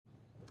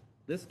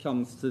this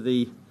comes to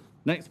the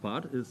next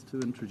part, is to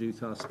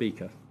introduce our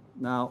speaker.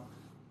 Now,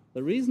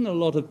 the reason a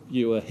lot of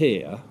you are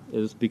here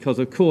is because,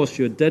 of course,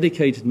 you're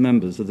dedicated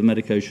members of the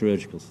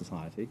Medico-Chirurgical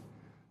Society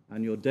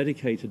and you're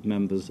dedicated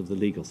members of the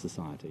Legal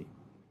Society.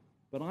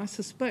 But I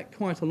suspect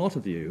quite a lot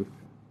of you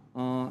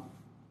are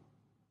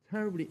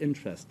terribly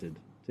interested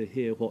to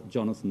hear what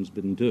Jonathan's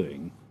been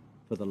doing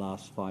for the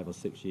last 5 or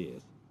 6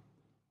 years.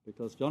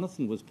 Because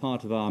Jonathan was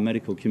part of our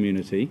medical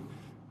community,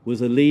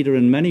 was a leader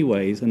in many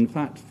ways. In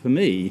fact, for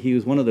me, he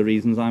was one of the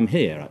reasons I'm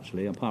here,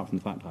 actually, apart from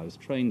the fact I was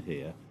trained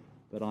here.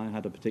 But I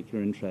had a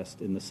particular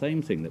interest in the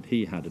same thing that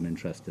he had an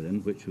interest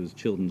in, which was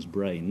children's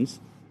brains.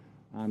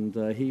 And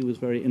he was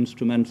very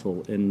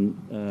instrumental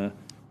in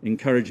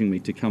encouraging me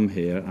to come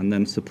here and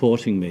then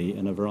supporting me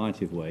in a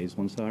variety of ways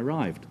once I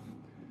arrived.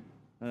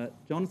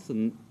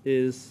 Jonathan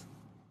is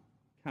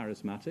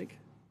charismatic,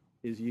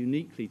 is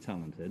uniquely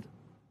talented,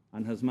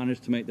 and has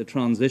managed to make the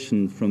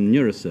transition from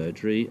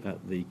neurosurgery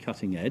at the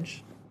cutting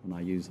edge, and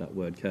I use that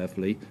word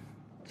carefully,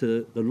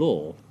 to the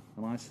law.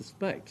 And I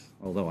suspect,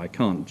 although I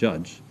can't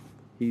judge,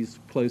 he's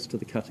close to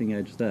the cutting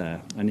edge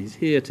there, and he's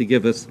here to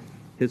give us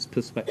his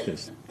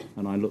perspectives,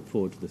 and I look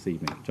forward to this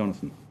evening.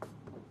 Jonathan.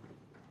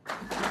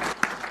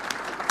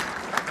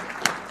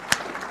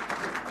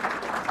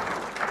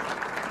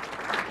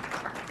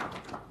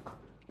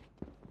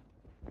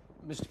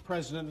 Mr.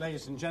 President,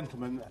 ladies and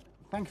gentlemen,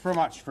 thank you very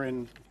much for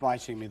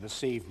inviting me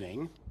this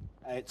evening.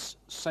 It's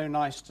so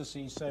nice to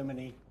see so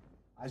many,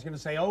 I was going to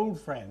say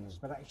old friends,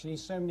 but actually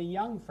so many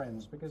young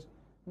friends, because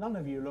none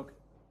of you look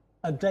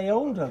a day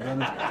older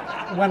than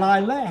when I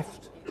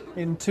left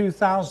in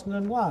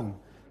 2001.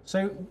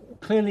 So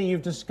clearly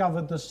you've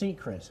discovered the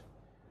secret.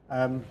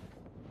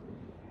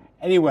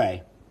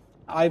 Anyway,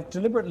 I've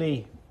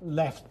deliberately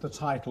left the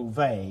title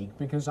vague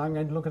because I'm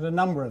going to look at a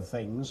number of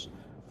things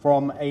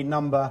from a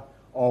number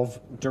of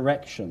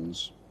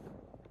directions.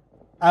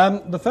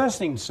 The first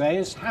thing to say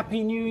is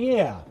Happy New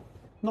Year,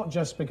 not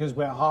just because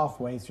we're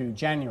halfway through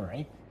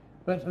January,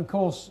 but of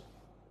course,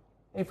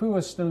 if we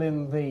were still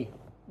in the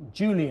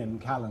Julian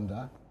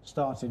calendar,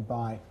 started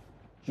by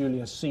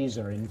Julius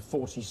Caesar in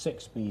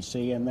 46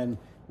 BC and then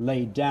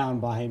laid down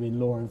by him in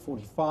law in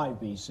 45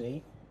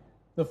 BC,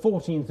 the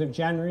 14th of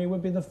January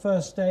would be the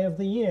first day of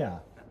the year.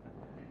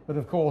 But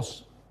of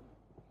course,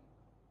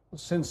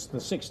 since the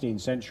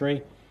 16th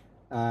century,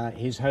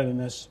 His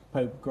Holiness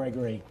Pope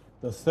Gregory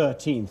the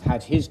 13th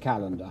had his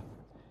calendar.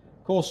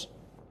 Of course,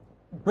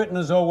 Britain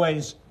as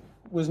always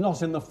was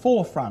not in the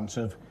forefront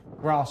of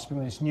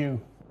grasping this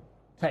new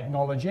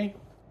technology.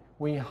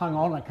 We hung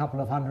on a couple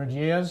of 100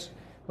 years,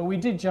 but we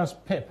did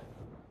just pip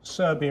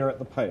Serbia at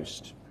the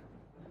post.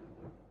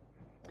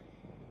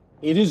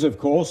 It is, of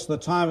course, the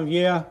time of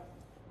year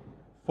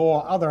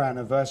for other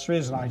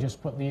anniversaries, and I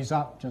just put these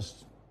up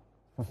just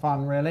for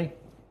fun, really.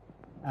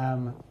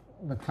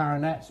 The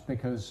clarinet,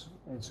 because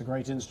it's a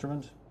great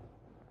instrument.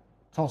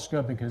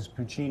 Tosca, because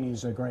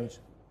Puccini's a great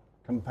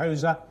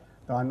composer,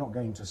 though I'm not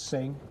going to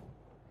sing.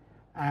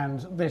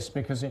 And this,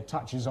 because it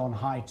touches on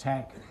high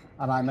tech,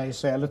 and I may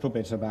say a little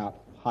bit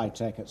about high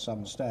tech at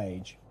some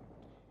stage.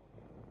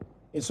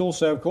 It's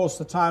also, of course,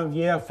 the time of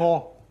year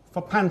for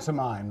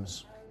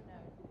pantomimes.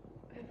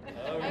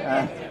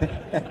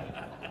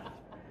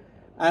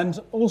 And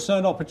also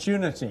an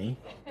opportunity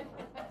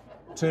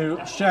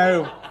to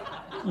show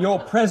your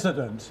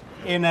president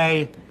in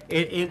a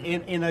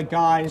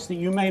guise that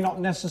you may not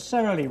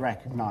necessarily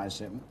recognize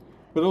him,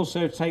 but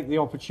also take the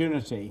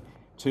opportunity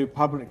to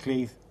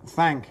publicly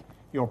thank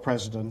your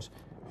president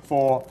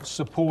for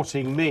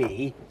supporting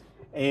me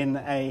in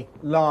a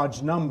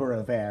large number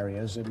of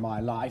areas in my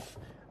life,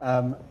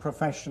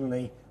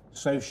 professionally,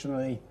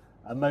 socially,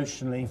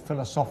 emotionally,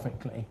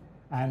 philosophically.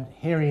 And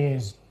here he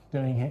is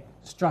doing it,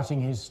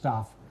 strutting his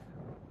stuff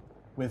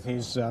with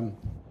his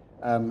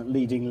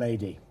leading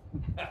lady.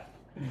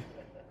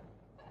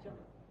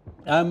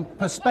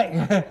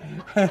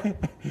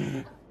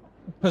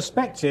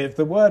 Perspective,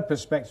 the word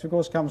perspective, of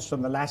course, comes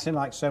from the Latin,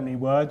 like so many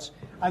words,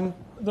 and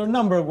there are a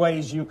number of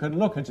ways you can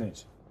look at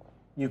it.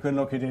 You can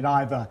look at it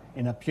either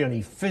in a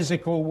purely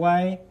physical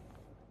way,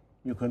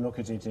 you can look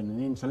at it in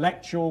an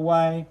intellectual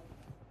way,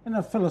 in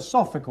a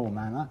philosophical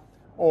manner,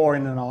 or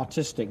in an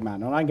artistic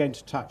manner, and I'm going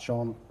to touch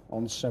on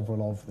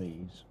several of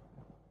these.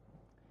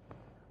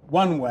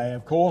 One way,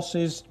 of course,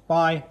 is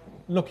by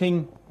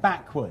looking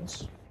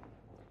backwards.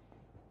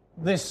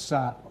 These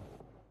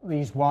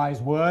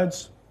wise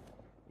words,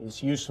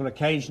 it's useful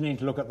occasionally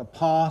to look at the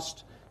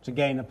past to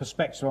gain a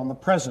perspective on the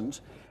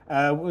present,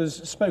 was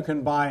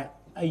spoken by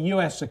a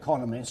US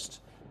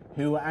economist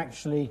who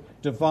actually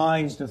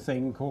devised a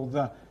thing called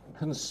the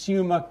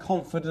Consumer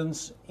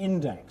Confidence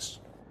Index.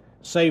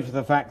 Save for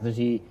the fact that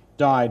he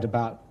died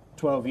about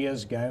 12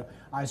 years ago,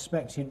 I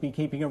expect he'd be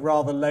keeping a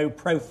rather low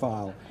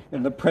profile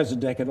in the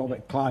present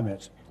economic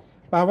climate.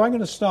 But I'm going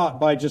to start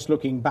by just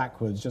looking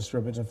backwards, just for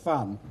a bit of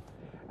fun.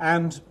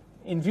 And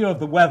in view of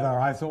the weather,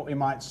 I thought we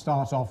might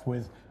start off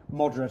with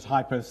moderate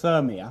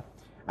hypothermia.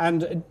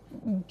 And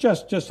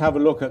just have a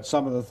look at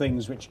some of the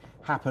things which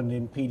happened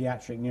in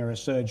paediatric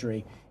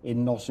neurosurgery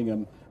in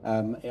Nottingham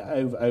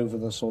over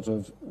the sort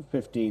of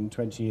 15,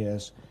 20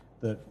 years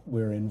that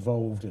we're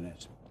involved in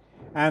it.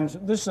 And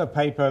this is a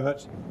paper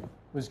that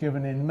was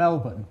given in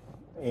Melbourne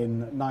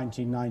in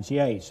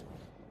 1998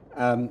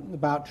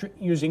 about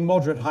using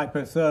moderate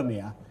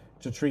hypothermia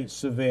to treat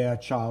severe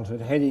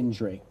childhood head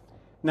injury.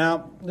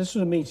 Now, this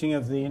was a meeting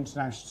of the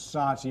International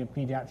Society of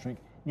Paediatric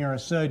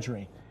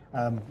Neurosurgery.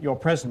 Your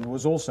president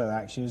was also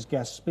actually his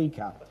guest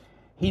speaker.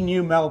 He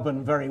knew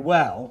Melbourne very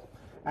well,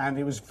 and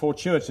it was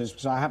fortuitous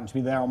because I happened to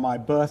be there on my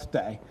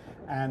birthday,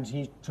 and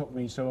he took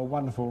me to a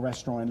wonderful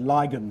restaurant in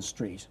Lygon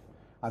Street.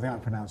 I think I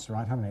pronounced it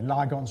right, haven't I?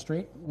 Lygon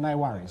Street? No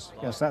worries.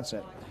 Yes, that's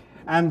it.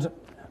 And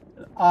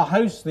our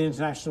host, the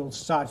International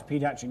Society of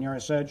Paediatric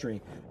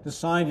Neurosurgery,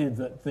 decided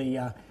that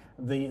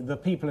the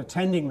people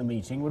attending the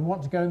meeting would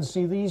want to go and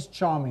see these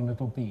charming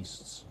little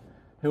beasts,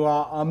 who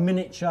are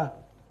miniature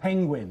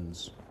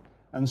penguins.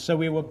 And so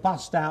we were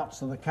bussed out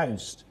to the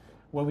coast,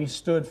 where we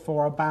stood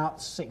for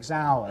about 6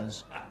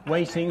 hours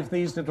waiting for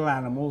these little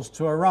animals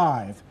to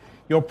arrive.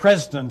 Your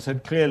president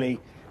had clearly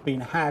been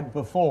had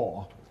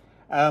before.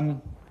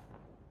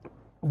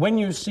 When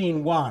you've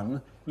seen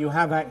one, you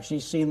have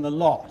actually seen the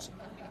lot.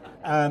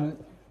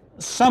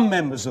 Some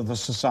members of the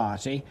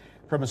society,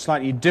 from a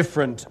slightly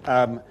different,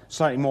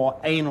 slightly more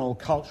anal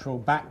cultural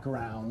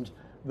background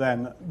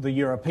than the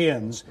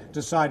Europeans,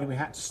 decided we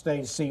had to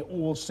stay to see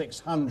all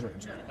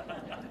 600.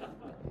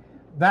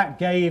 That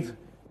gave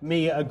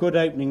me a good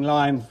opening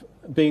line,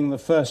 being the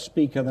first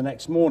speaker the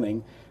next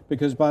morning,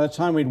 because by the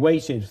time we'd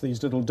waited for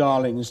these little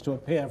darlings to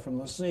appear from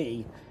the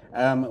sea,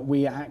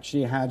 we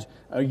actually had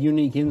a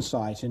unique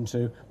insight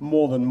into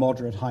more than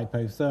moderate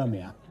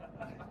hypothermia.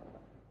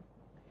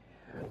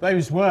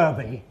 Those were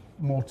the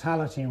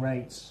mortality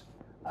rates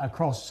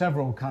across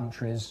several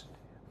countries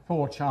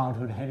for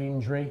childhood head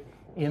injury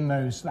in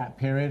that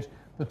period.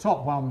 The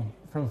top one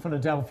from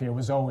Philadelphia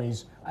was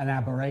always an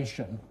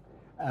aberration,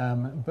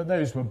 but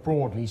those were,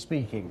 broadly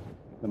speaking,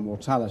 the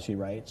mortality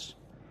rates.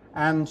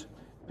 And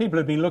people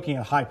have been looking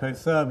at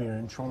hypothermia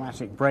and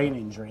traumatic brain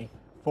injury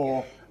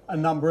for a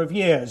number of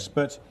years,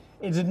 but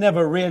it had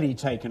never really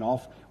taken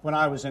off. When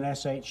I was in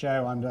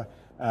SHO under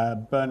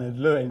Bernard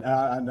Lewin,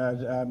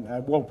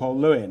 Walpole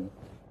Lewin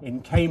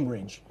in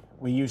Cambridge,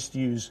 we used to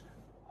use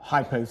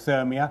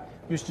hypothermia,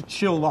 used to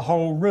chill the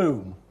whole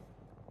room.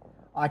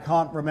 I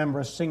can't remember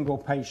a single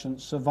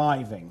patient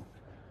surviving.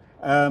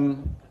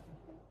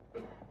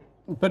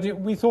 But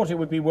we thought it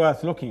would be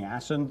worth looking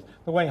at, and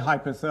the way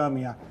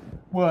hypothermia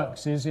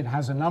works is it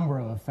has a number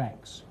of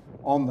effects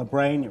on the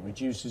brain. It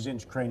reduces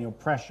intracranial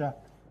pressure,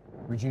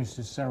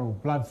 reduces cerebral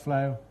blood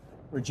flow,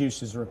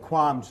 reduces the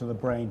requirement of the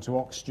brain to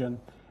oxygen,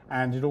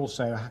 and it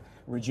also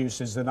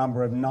reduces the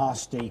number of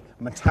nasty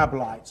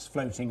metabolites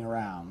floating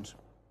around.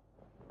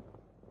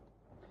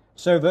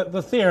 So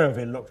the theory of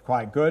it looked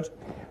quite good,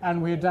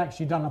 and we had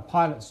actually done a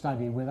pilot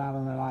study with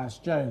Alan Elias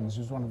Jones,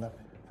 who was one of the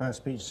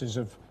first pieces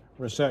of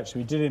research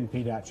we did in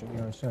paediatric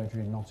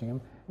neurosurgery in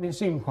Nottingham, and it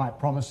seemed quite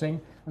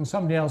promising. And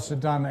somebody else had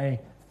done a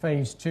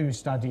phase 2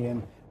 study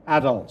in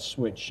adults,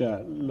 which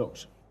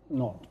looked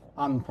not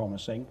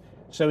unpromising.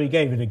 So we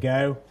gave it a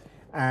go,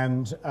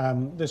 and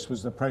this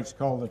was the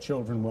protocol. The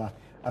children were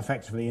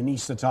effectively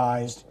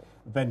anaesthetized,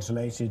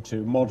 ventilated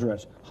to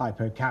moderate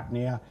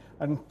hypocapnia,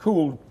 and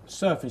cooled,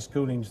 surface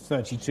cooling to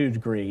 32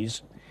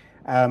 degrees.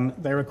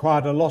 They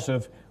required a lot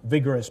of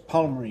vigorous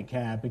pulmonary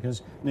care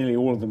because nearly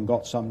all of them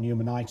got some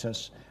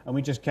pneumonitis, and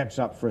we just kept it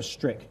up for a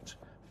strict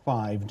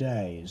 5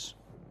 days.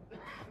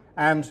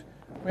 And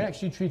we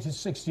actually treated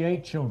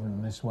 68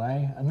 children this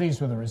way, and these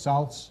were the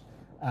results.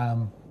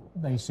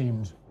 They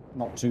seemed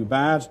not too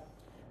bad.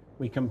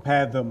 We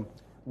compared them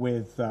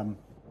with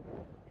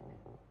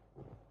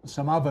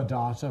some other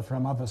data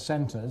from other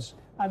centres,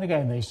 and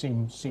again they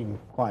seemed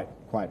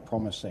quite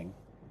promising.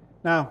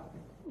 Now,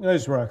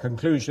 those were our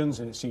conclusions,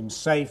 and it seems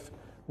safe,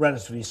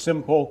 relatively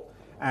simple,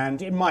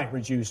 and it might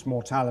reduce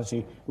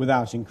mortality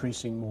without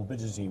increasing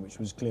morbidity, which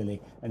was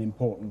clearly an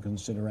important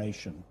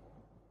consideration.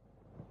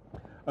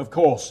 Of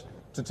course,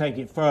 to take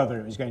it further,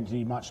 it was going to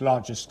need much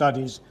larger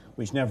studies,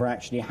 which never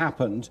actually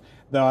happened,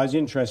 though I was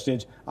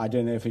interested, I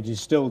don't know if it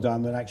is still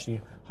done, that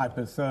actually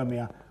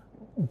hypothermia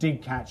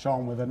did catch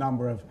on with a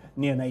number of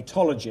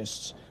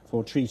neonatologists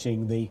for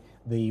treating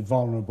the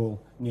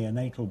vulnerable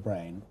neonatal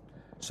brain.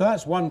 So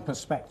that's one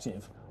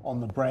perspective on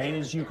the brain,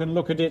 is you can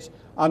look at it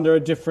under a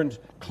different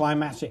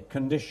climatic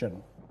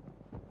condition.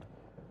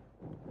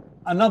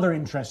 Another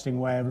interesting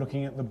way of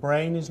looking at the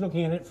brain is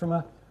looking at it from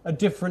a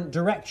different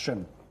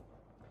direction.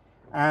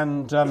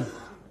 And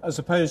as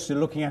opposed to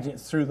looking at it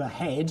through the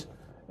head,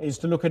 is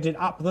to look at it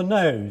up the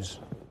nose.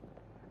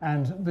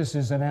 And this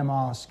is an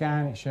MR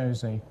scan. It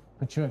shows a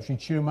pituitary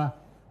tumour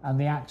and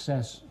the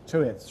access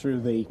to it through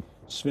the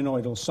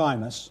sphenoidal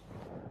sinus.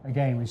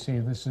 Again, we see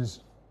this is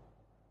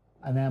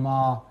an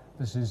MR.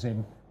 This is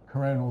in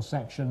coronal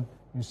section.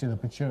 You see the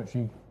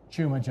pituitary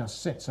tumour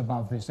just sits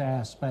above this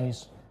air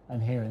space,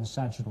 and here in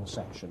sagittal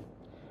section.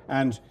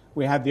 And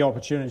we had the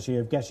opportunity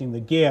of getting the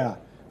gear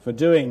for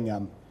doing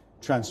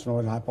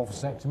transsphenoidal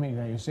hypophysectomy.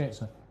 There you see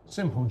it's a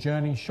simple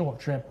journey, short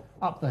trip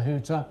up the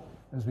hooter,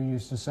 as we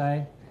used to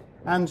say.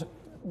 And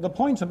the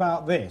point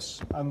about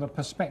this and the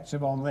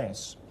perspective on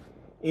this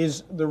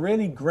is the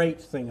really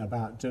great thing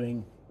about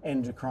doing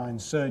endocrine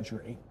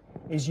surgery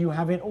is you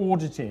have it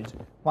audited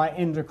by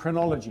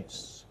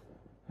endocrinologists.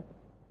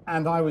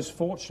 And I was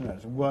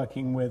fortunate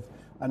working with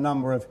a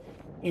number of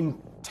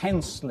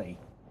intensely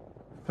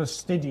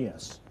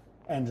fastidious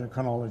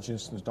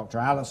endocrinologists. There's Dr.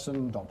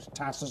 Allison, Dr.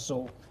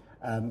 Tattersall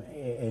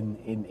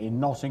in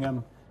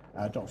Nottingham,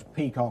 Dr.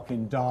 Peacock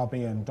in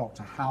Derby, and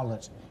Dr.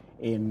 Howlett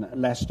in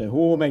Leicester, who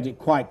all made it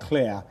quite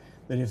clear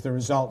that if the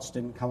results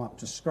didn't come up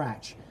to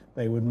scratch,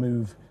 they would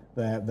move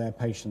their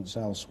patients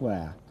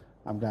elsewhere.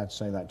 I'm glad to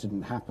say that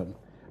didn't happen.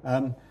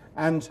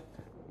 And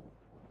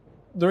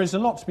there is a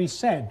lot to be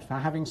said for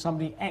having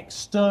somebody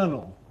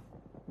external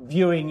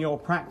viewing your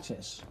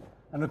practice.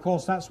 And of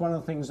course, that's one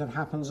of the things that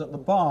happens at the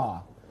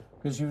bar,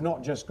 because you've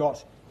not just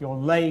got your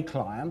lay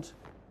client,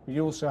 but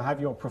you also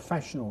have your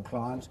professional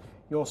client,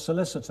 your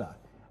solicitor.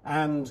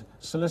 And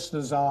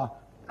solicitors are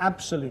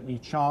absolutely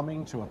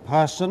charming to a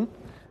person.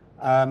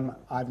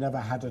 I've never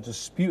had a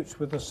dispute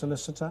with a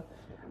solicitor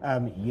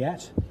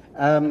yet,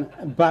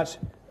 but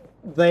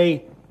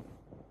they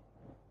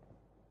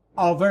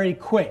are very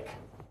quick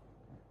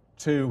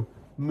to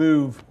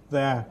move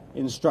their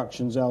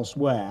instructions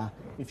elsewhere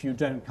if you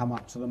don't come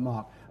up to the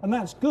mark. And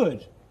that's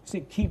good, because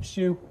it keeps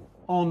you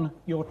on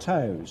your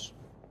toes.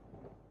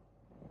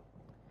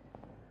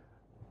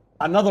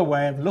 Another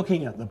way of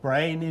looking at the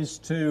brain is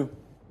to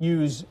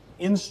use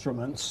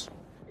instruments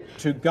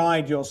to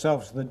guide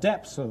yourself to the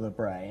depths of the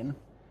brain.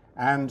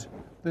 And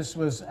this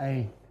was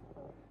a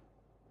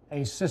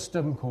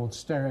system called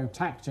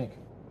stereotactic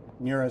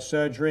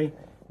neurosurgery,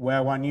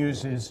 where one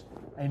uses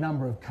a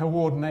number of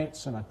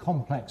coordinates and a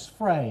complex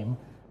frame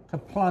to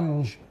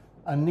plunge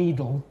a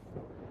needle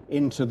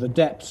into the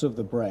depths of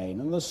the brain.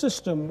 And the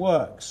system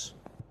works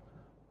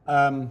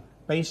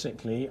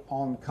basically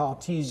on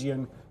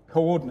Cartesian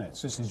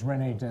coordinates. This is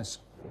René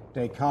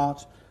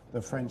Descartes,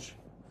 the French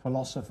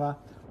philosopher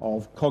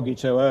of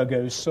cogito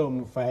ergo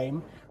sum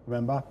fame.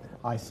 Remember,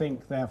 I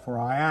think, therefore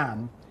I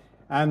am.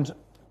 And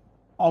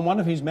on one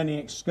of his many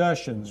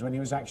excursions, when he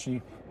was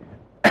actually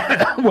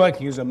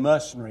working as a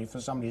mercenary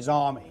for somebody's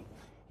army,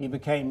 he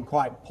became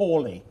quite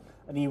poorly,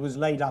 and he was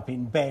laid up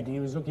in bed, and he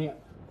was looking at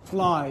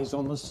flies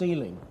on the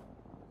ceiling.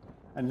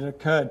 And it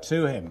occurred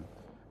to him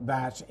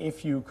that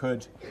if you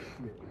could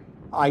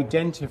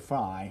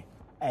identify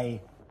an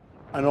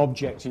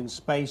object in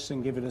space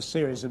and give it a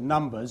series of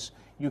numbers,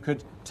 you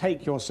could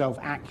take yourself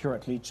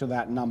accurately to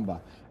that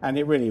number. And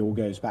it really all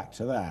goes back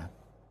to there.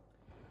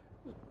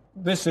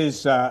 This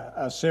is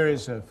a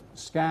series of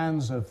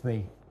scans of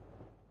the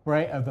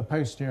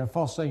posterior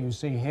fossa. You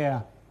see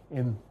here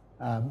in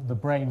the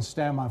brain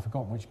stem. I've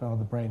forgotten which part of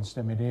the brain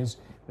stem it is,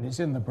 but it's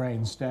in the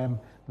brain stem.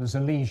 There's a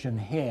lesion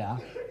here.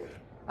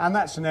 And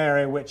that's an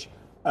area which,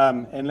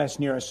 unless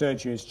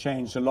neurosurgery has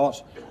changed a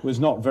lot, was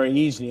not very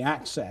easily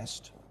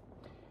accessed.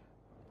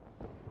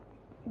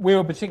 We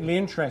were particularly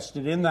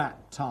interested in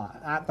that time,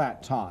 at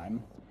that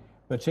time,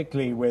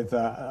 particularly with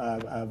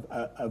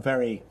a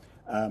very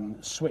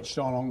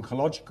switched-on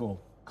oncological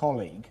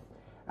colleague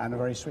and a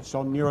very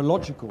switched-on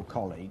neurological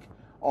colleague,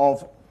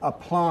 of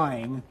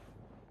applying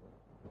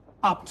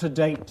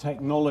up-to-date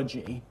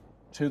technology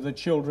to the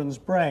children's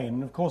brain.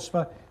 And of course,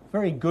 for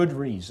very good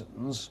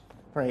reasons,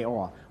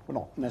 well,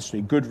 not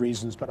necessarily good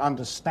reasons, but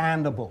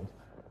understandable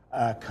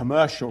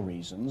commercial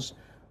reasons,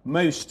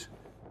 most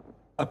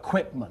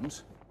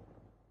equipment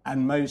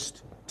and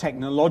most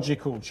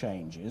technological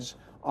changes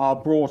are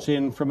brought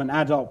in from an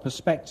adult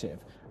perspective.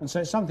 And so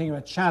it's something of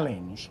a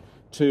challenge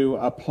to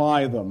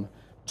apply them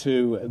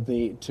to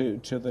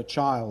the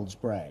child's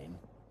brain.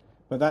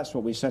 But that's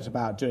what we set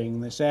about doing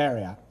in this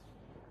area.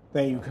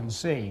 There you can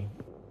see,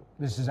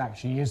 this is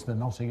the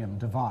Nottingham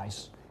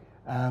device.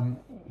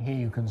 Here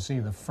you can see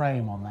the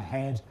frame on the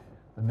head,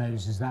 the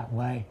nose is that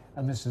way,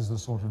 and this is the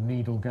sort of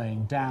needle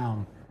going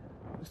down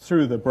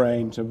through the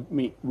brain to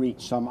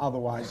reach some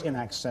otherwise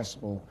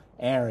inaccessible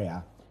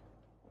area.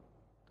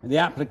 The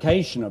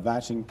application of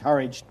that,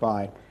 encouraged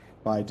by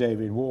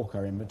David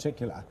Walker in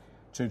particular,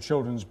 to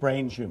children's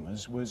brain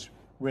tumours was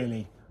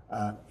really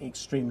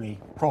extremely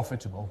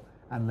profitable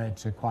and led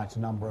to quite a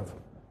number of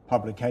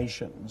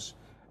publications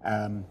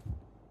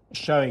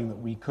showing that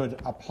we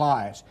could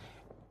apply it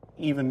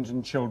even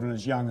in children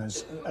as young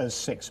as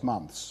 6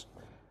 months,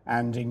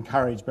 and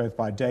encouraged both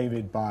by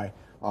David, by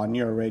our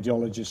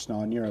neuroradiologists and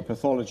our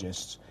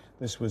neuropathologists.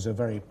 This was a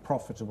very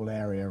profitable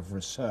area of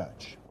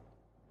research.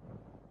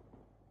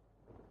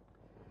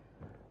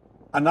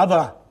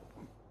 Another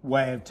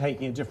way of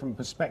taking a different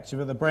perspective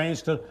of the brain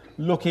is to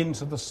look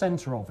into the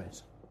center of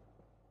it.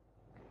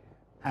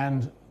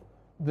 And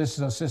this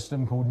is a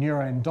system called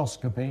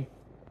neuroendoscopy.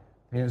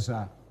 Here's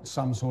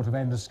some sort of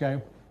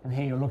endoscope, and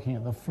here you're looking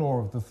at the floor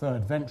of the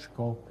third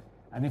ventricle,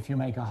 and if you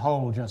make a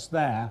hole just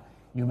there,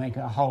 you make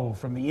a hole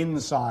from the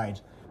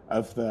inside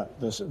of the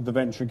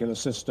ventricular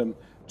system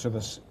to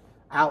the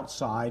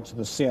outside to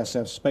the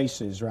CSF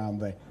spaces around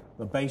the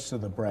base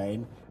of the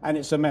brain, and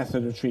it's a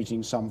method of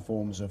treating some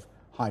forms of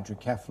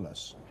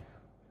hydrocephalus.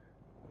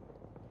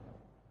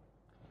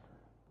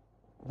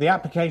 The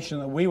application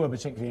that we were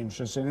particularly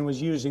interested in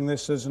was using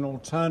this as an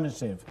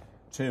alternative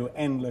to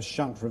endless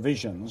shunt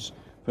revisions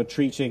for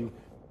treating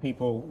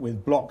people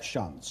with block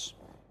shunts.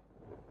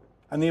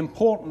 And the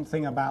important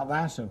thing about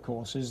that, of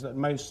course, is that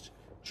most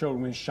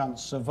children with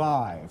shunts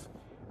survive.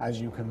 As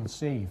you can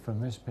see from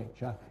this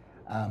picture,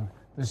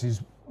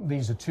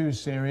 these are two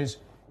series,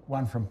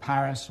 one from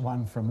Paris,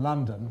 one from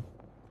London.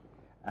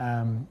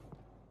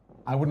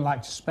 I wouldn't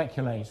like to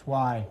speculate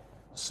why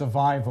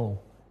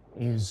survival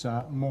is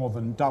more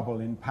than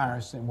double in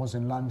Paris than it was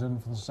in London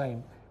for the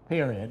same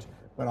period,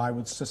 but I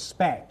would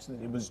suspect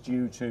that it was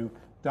due to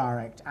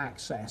direct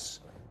access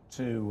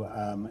to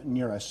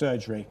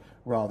neurosurgery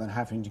rather than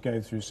having to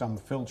go through some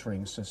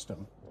filtering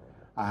system.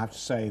 I have to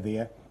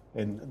say,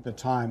 in the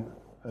time,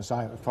 as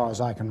far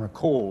as I can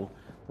recall,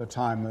 the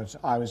time that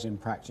I was in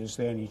practice,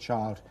 the only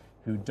child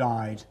who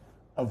died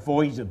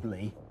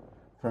avoidably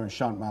from a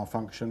shunt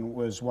malfunction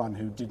was one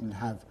who didn't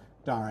have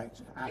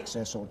direct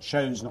access or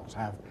chose not to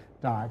have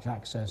direct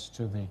access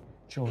to the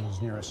children's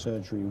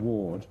neurosurgery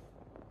ward.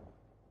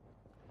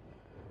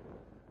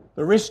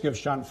 The risk of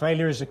shunt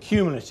failure is a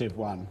cumulative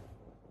one,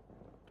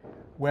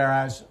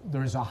 whereas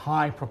there is a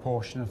high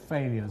proportion of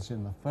failures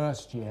in the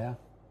first year.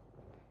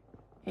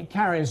 It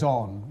carries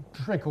on,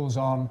 trickles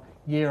on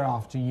year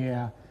after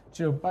year,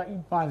 till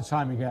by the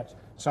time you get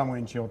somewhere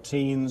into your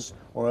teens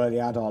or early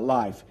adult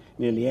life,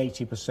 nearly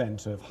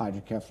 80% of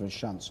hydrocephalus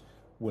shunts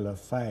will have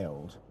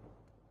failed.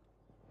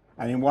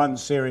 And in one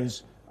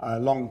series, a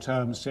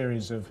long-term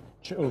series of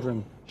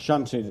children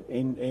shunted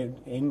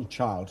in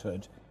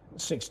childhood,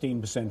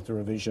 16% of the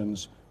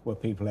revisions were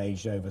people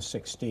aged over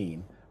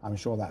 16. I'm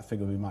sure that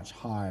figure would be much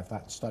higher if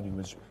that study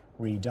was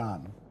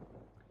redone.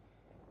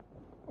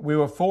 We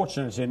were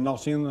fortunate in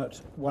Nottingham that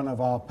one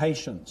of our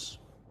patients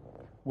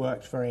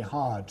worked very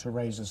hard to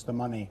raise us the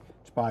money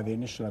to buy the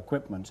initial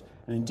equipment,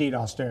 and indeed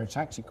our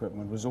stereotax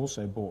equipment was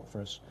also bought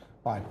for us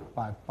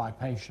by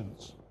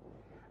patients.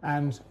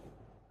 And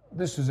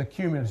this was a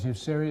cumulative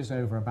series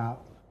over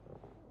about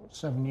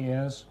 7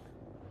 years,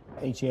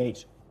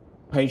 88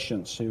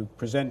 patients who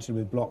presented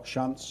with block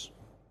shunts.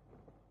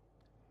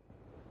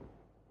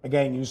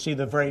 Again, you see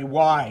the very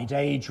wide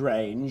age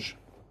range,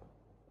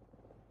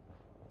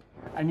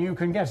 and you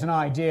can get an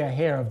idea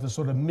here of the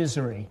sort of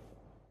misery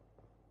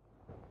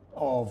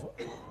of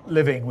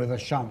living with a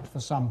shunt for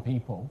some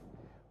people,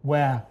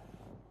 where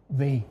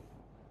the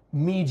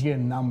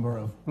median number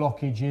of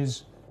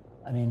blockages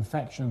and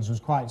infections was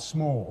quite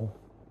small,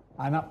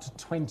 and up to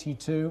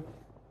 22,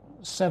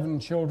 7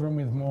 children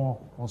with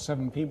more, or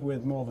 7 people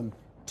with more than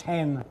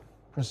 10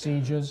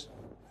 procedures,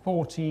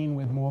 14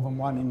 with more than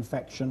 1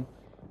 infection.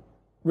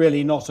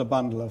 Really not a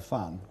bundle of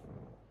fun.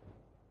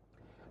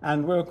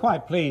 And we were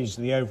quite pleased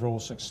with the overall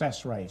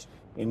success rate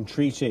in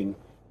treating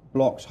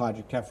blocked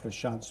hydrocephalus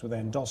shunts with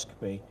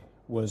endoscopy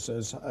was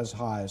as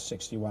high as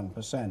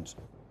 61%.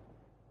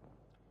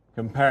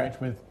 Compare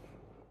it with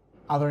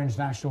other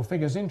international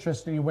figures.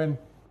 Interestingly, when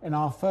in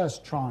our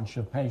first tranche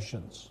of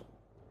patients,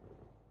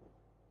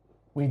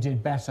 we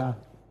did better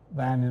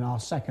than in our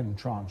second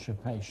tranche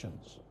of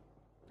patients.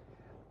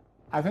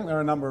 I think there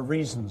are a number of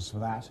reasons for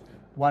that.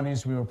 One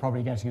is we were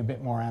probably getting a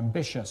bit more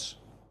ambitious.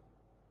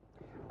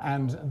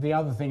 And the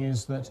other thing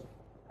is that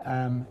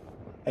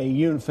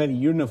a fairly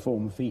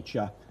uniform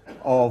feature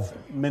of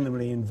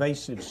minimally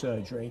invasive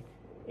surgery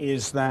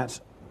is that,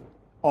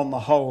 on the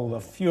whole,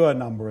 the fewer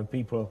number of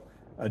people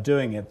are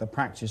doing it, the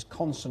practice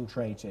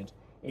concentrated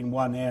in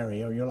one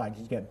area, you're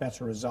likely to get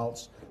better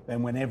results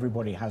than when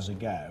everybody has a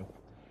go.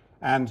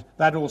 And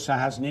that also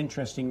has an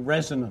interesting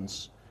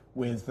resonance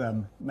with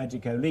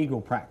medico-legal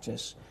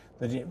practice,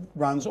 that it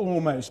runs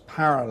almost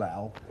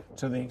parallel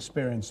to the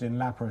experience in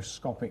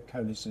laparoscopic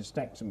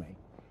cholecystectomy.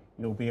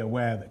 You'll be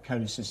aware that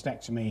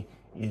cholecystectomy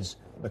is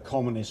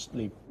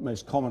the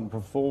most common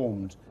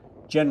performed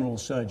general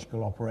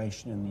surgical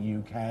operation in the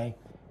UK.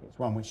 It's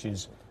one which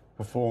is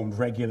performed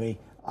regularly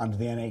under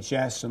the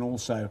NHS, and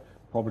also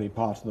probably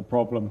part of the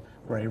problem,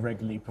 very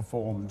regularly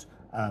performed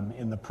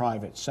in the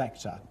private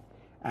sector.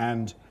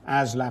 And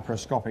as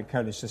laparoscopic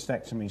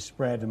cholecystectomy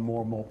spread and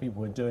more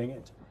people were doing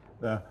it,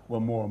 there were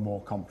more and more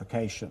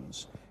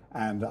complications.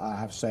 And I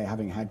have to say,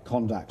 having had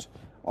conduct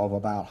of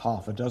about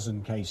half a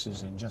dozen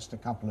cases in just a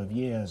couple of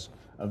years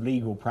of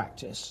legal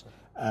practice,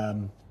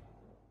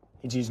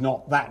 it is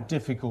not that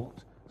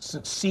difficult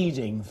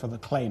succeeding for the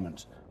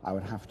claimant, I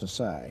would have to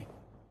say.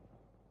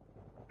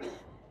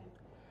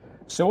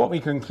 So what we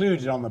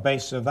concluded on the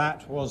basis of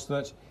that was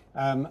that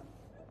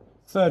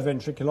third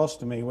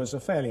ventriculostomy was a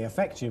fairly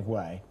effective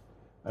way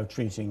of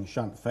treating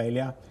shunt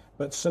failure,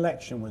 but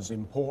selection was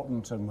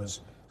important and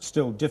was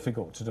still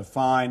difficult to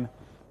define.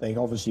 They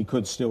obviously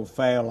could still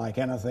fail like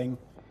anything.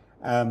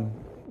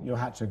 You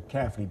had to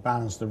carefully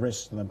balance the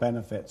risks and the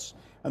benefits,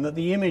 and that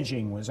the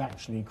imaging was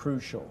actually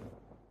crucial.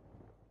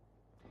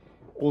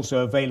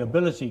 Also,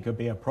 availability could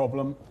be a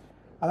problem,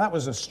 and that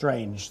was a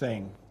strange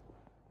thing.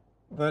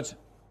 But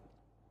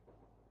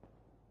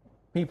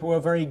people were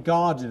very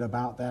guarded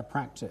about their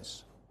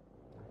practice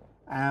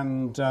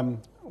and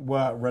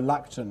were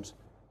reluctant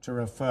to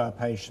refer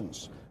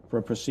patients for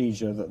a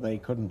procedure that they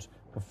couldn't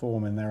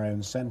perform in their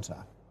own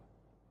centre.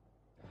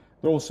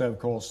 There are also, of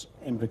course,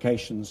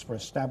 implications for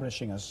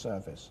establishing a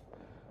service.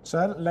 So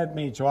that led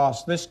me to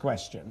ask this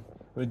question: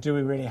 do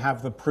we really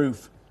have the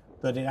proof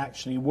that it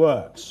actually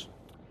works?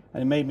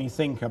 And it made me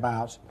think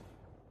about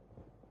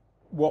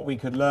what we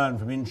could learn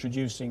from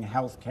introducing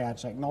healthcare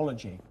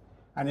technology.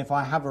 And if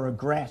I have a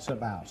regret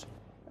about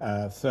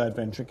third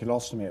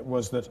ventriculostomy, it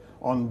was that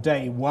on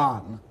day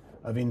one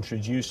of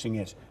introducing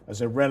it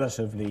as a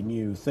relatively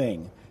new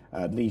thing,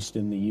 at least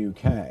in the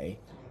UK,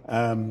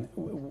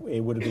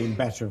 it would have been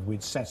better if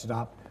we'd set it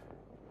up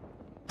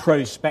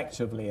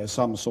prospectively as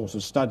some sort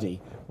of study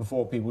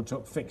before people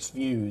took fixed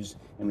views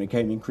and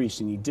became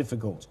increasingly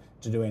difficult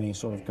to do any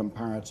sort of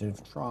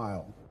comparative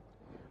trial.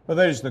 But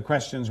those are the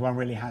questions one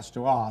really has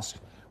to ask.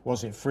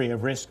 Was it free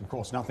of risk? Of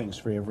course, nothing's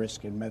free of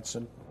risk in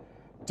medicine.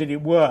 Did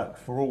it work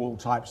for all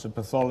types of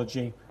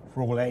pathology,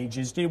 for all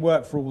ages? Did it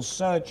work for all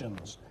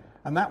surgeons?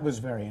 And that was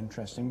very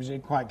interesting, because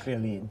quite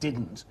clearly it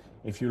didn't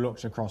if you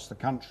looked across the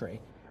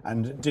country.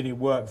 And did it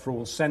work for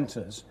all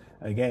centres?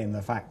 Again,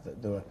 the fact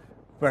that there were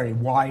very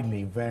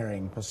widely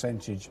varying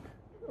percentage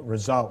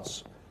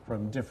results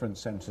from different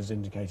centres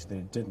indicated that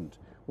it didn't.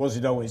 Was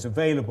it always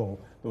available?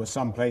 There were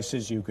some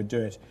places you could do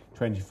it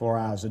 24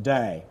 hours a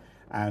day,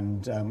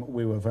 and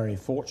we were very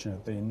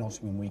fortunate that in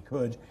Nottingham we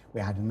could.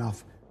 We had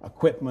enough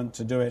equipment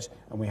to do it,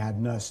 and we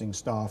had nursing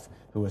staff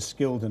who were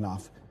skilled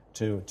enough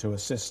to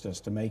assist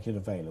us to make it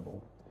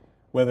available.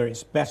 Whether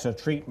it's better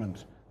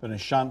treatment than a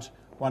shunt,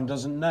 one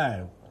doesn't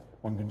know.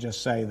 One can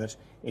just say that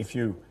if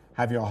you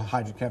have your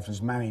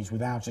hydrocephalus managed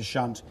without a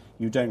shunt,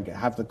 you don't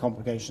have the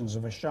complications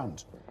of a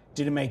shunt.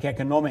 Did it make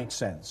economic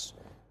sense?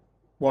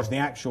 What are the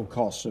actual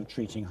costs of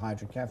treating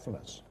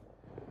hydrocephalus?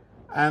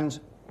 And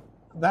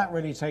that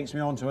really takes me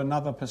on to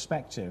another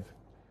perspective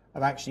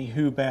of actually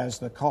who bears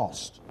the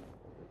cost.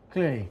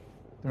 Clearly,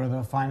 there are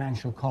the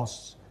financial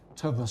costs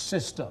to the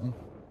system,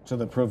 to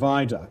the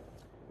provider,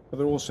 but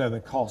there are also the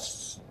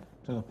costs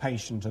to the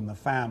patient and the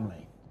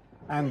family.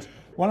 And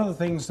one of the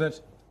things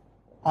that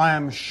I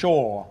am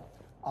sure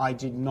I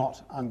did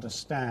not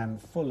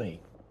understand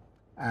fully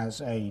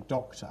as a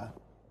doctor,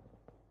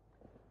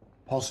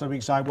 possibly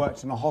because I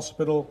worked in a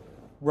hospital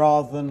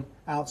rather than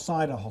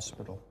outside a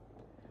hospital,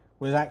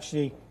 was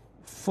actually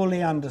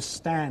fully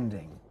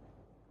understanding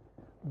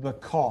the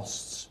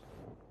costs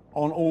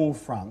on all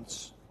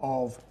fronts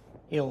of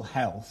ill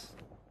health,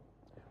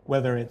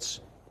 whether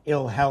it's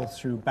ill health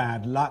through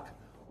bad luck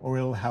or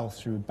ill health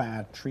through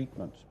bad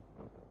treatment.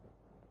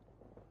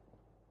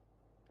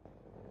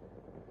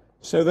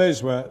 So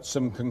those were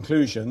some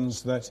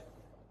conclusions that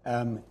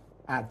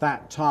at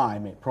that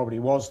time it probably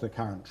was the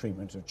current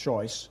treatment of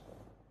choice,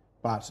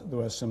 but there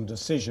were some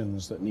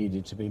decisions that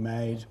needed to be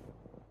made,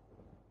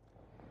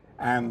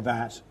 and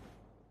that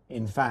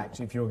in fact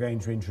if you're going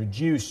to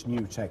introduce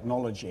new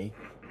technology,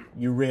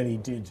 you really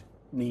did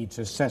need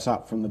to set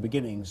up from the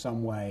beginning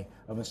some way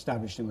of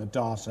establishing the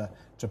data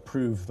to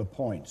prove the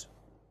point.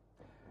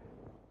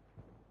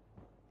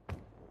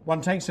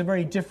 One takes a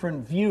very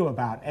different view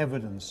about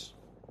evidence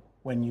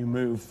when you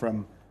move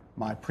from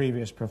my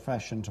previous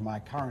profession to my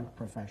current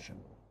profession.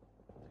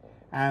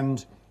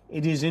 And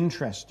it is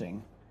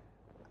interesting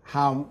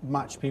how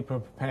much people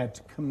are prepared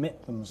to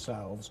commit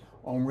themselves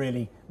on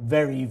really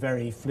very,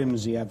 very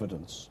flimsy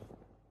evidence.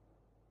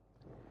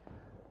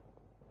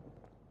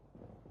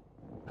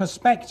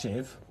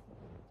 Perspective,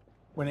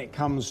 when it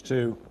comes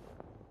to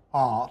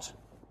art,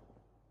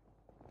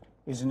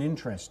 is an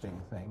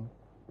interesting thing.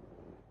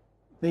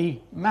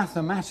 The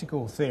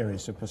mathematical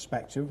theories of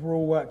perspective were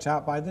all worked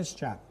out by this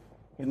chap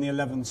in the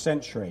 11th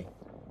century.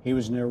 He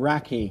was an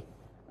Iraqi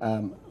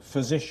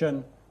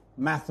physician,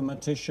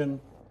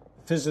 mathematician,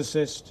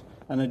 physicist,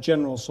 and a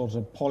general sort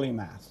of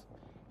polymath.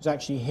 It was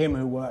actually him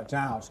who worked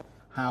out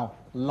how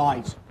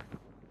light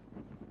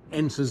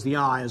enters the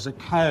eye as a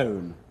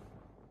cone.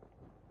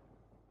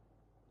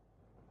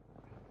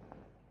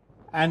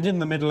 And in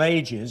the Middle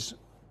Ages,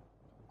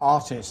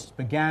 artists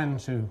began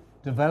to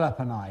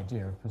develop an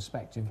idea of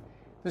perspective.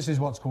 This is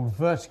what's called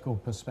vertical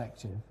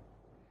perspective.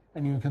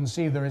 And you can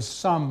see there is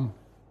some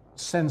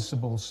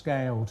sensible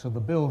scale to the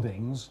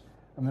buildings,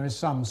 and there is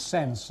some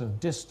sense of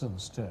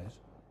distance to it.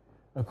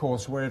 Of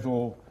course, where it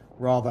all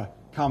rather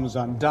comes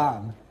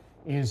undone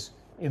is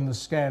in the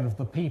scale of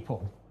the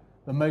people.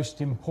 The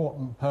most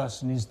important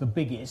person is the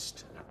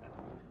biggest.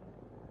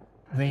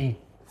 The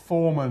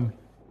foreman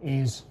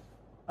is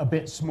a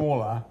bit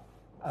smaller,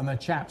 and the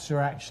chaps who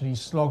are actually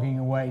slogging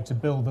away to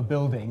build the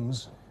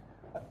buildings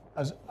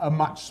are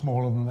much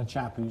smaller than the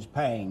chap who's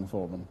paying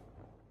for them.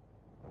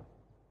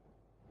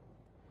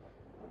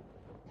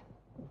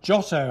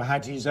 Giotto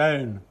had his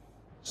own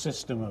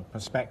system of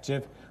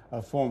perspective,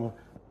 a form of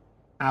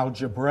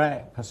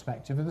algebraic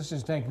perspective. And this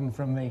is taken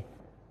from the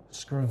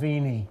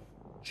Scrovini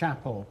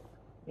Chapel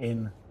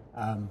in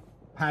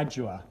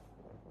Padua.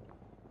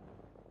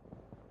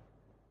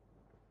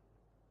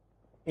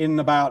 In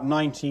about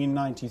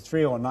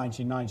 1993 or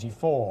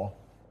 1994,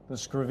 the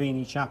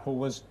Scrovini Chapel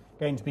was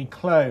going to be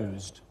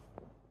closed,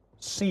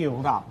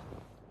 sealed up,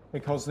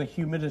 because the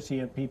humidity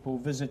of people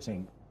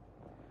visiting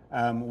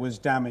was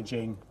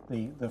damaging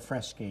the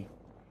fresci.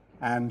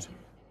 And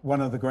one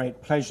of the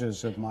great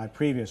pleasures of my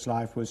previous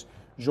life was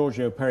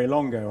Giorgio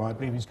Perilongo, I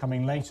believe he's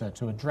coming later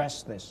to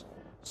address this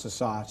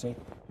society,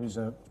 who's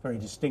a very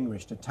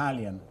distinguished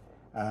Italian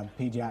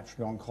pediatric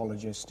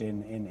oncologist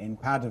in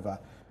Padova,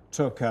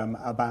 took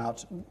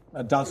about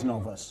a dozen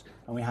of us,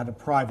 and we had a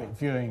private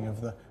viewing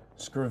of the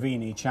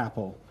Scrovini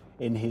Chapel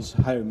in his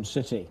home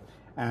city,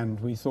 and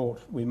we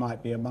thought we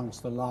might be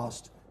amongst the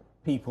last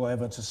people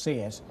ever to see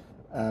it,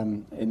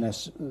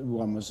 unless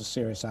one was a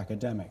serious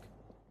academic.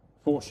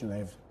 Fortunately,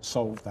 they've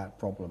solved that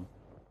problem.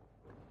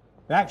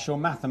 The actual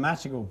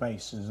mathematical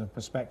basis of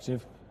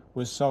perspective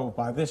was solved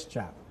by this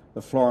chap,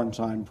 the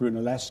Florentine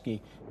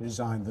Brunelleschi, who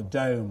designed the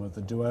dome of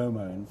the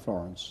Duomo in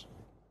Florence.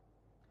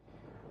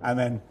 And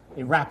then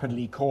it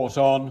rapidly caught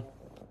on.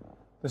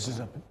 This is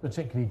a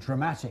particularly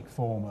dramatic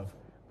form of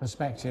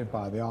perspective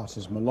by the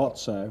artist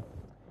Malozzo,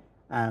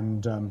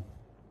 and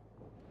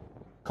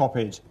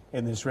copied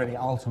in this really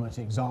ultimate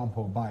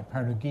example by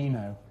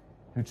Perugino,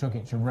 who took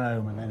it to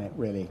Rome, and then it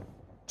really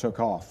took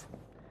off.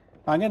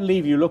 I'm going to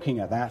leave you looking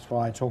at that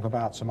while I talk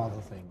about some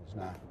other things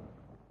now.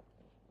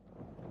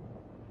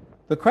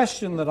 The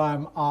question that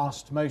I'm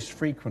asked most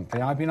frequently,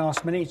 I've been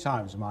asked many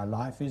times in my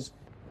life, is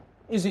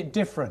it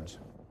different?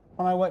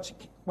 When I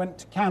went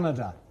to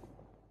Canada,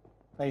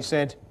 they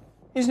said,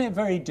 isn't it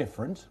very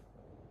different?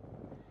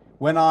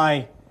 When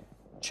I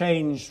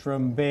changed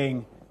from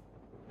being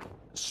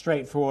a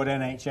straightforward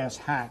NHS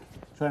hack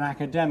to an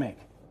academic,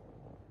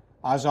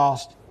 I was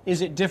asked, is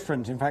it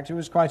different? In fact, it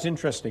was quite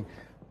interesting.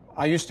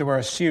 I used to wear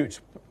a suit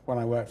when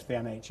I worked for the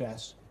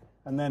NHS,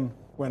 and then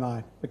when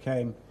I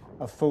became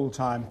a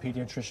full-time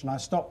paediatrician, I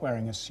stopped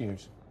wearing a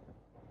suit.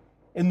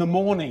 In the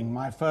morning,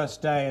 my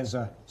first day as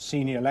a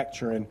senior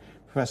lecturer in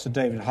Professor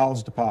David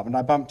Hull's department,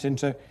 I bumped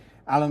into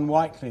Alan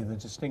Whiteley, the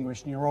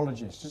distinguished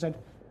neurologist, who said,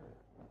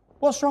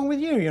 "What's wrong with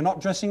you? You're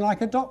not dressing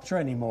like a doctor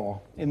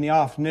anymore." In the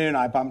afternoon,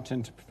 I bumped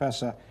into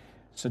Professor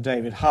Sir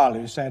David Hull,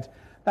 who said,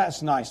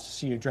 "That's nice to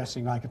see you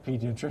dressing like a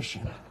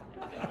paediatrician."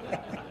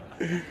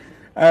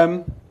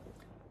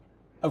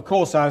 Of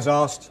course, I was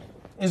asked,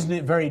 isn't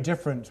it very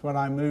different when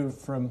I moved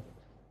from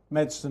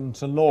medicine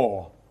to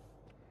law?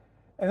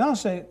 And the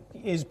answer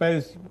is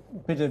both a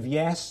bit of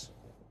yes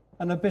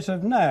and a bit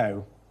of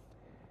no.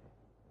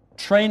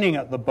 Training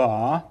at the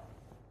bar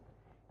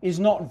is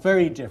not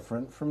very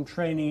different from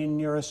training in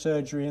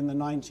neurosurgery in the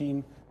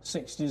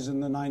 1960s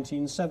and the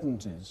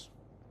 1970s.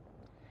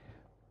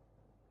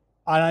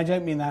 And I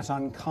don't mean that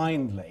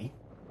unkindly.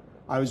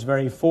 I was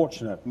very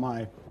fortunate.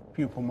 My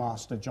pupil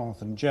master,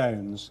 Jonathan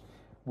Jones,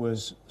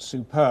 was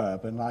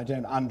superb, and I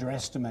don't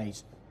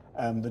underestimate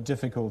the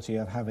difficulty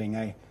of having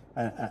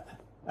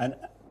an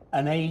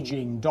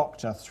aging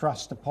doctor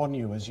thrust upon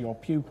you as your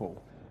pupil,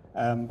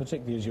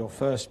 particularly as your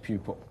first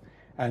pupil.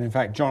 And in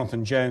fact,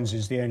 Jonathan Jones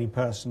is the only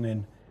person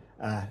in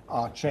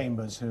our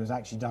chambers who has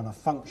actually done a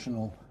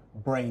functional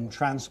brain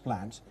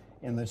transplant,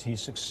 in that he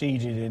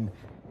succeeded in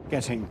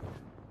getting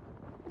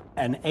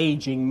an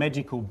aging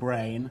medical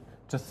brain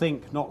to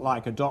think not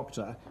like a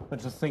doctor, but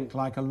to think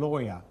like a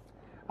lawyer.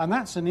 And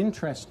that's an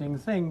interesting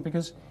thing,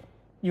 because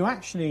you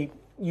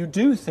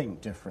do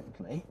think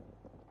differently,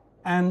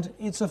 and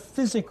it's a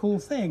physical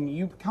thing.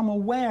 You become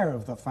aware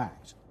of the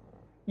fact.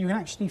 You can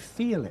actually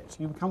feel it.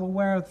 You become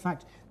aware of the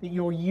fact that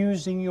you're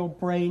using your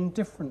brain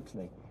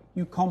differently.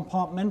 You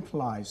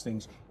compartmentalize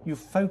things. You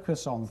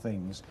focus on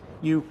things.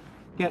 You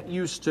get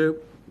used to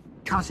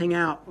cutting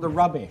out the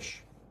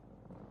rubbish,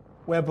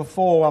 where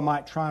before one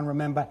might try and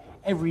remember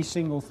every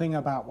single thing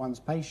about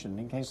one's patient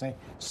in case they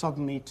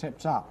suddenly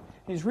tipped up.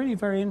 It's really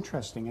very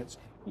interesting.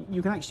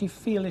 You can actually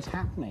feel it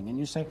happening, and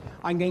you say,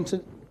 I'm going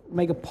to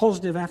make a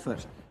positive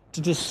effort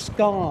to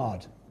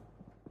discard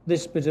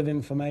this bit of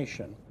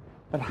information,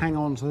 but hang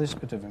on to this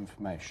bit of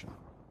information.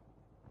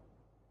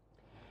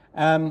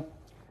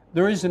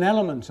 There is an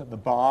element at the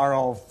bar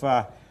of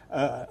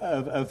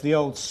the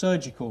old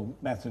surgical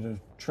method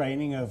of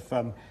training,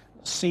 of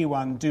see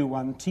one, do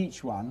one,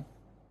 teach one.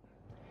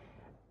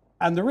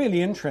 And the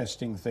really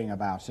interesting thing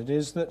about it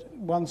is that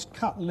one's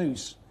cut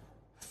loose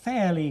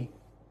fairly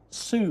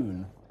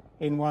soon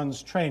in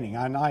one's training.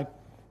 And I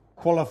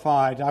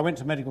went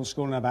to medical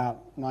school in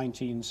about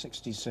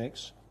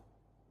 1966.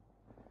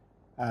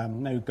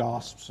 No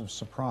gasps of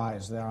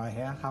surprise there, I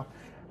hear.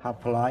 How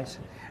polite.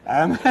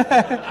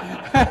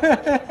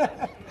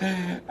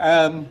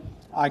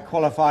 I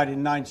qualified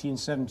in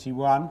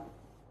 1971,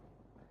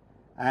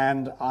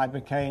 and I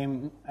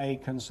became a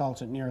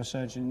consultant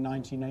neurosurgeon in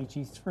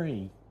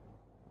 1983.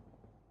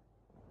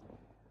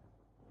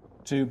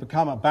 To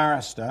become a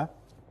barrister,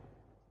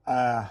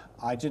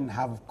 I didn't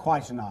have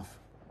quite enough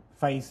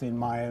faith in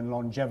my own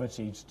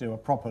longevity to do a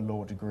proper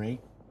law degree.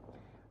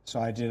 So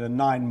I did a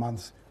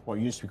 9-month, what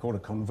used to be called a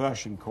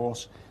conversion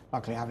course.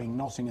 Luckily, having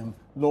Nottingham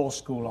Law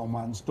School on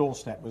one's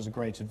doorstep was a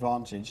great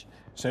advantage.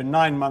 So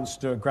 9 months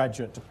to do a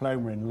graduate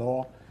diploma in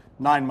law,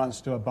 9 months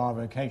to do a bar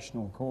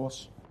vocational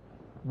course.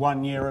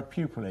 1 year of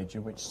pupillage,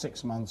 of which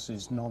 6 months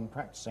is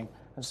non-practicing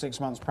and 6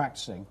 months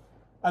practicing.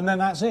 And then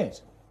that's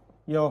it.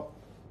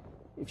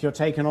 If you're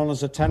taken on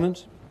as a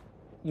tenant,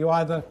 you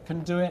either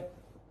can do it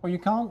or you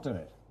can't do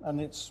it.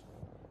 And it's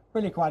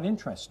really quite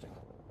interesting.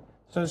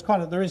 So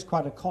there is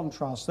quite a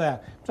contrast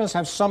there. It does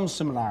have some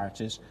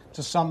similarities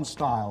to some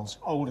styles,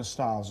 older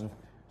styles of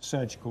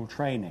surgical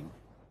training.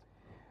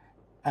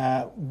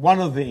 One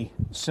of the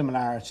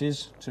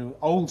similarities to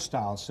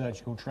old-style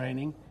surgical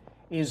training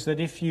is that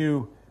if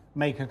you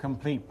make a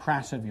complete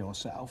prat of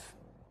yourself,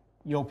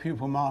 your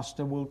pupil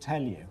master will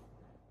tell you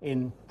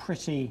in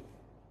pretty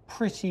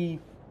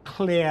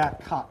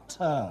clear-cut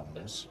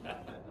terms.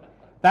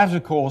 That,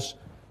 of course,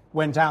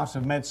 went out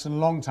of medicine a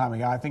long time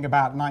ago. I think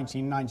about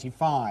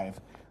 1995,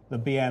 the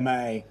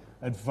BMA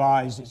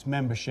advised its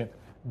membership,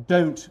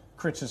 don't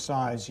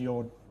criticise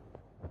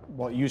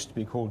what used to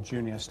be called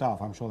junior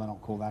staff. I'm sure they're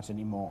not called that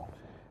anymore.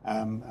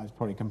 It's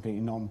probably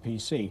completely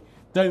non-PC.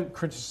 Don't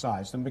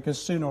criticise them,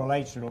 because sooner or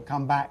later it'll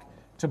come back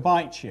to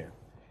bite you.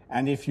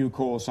 And if you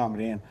call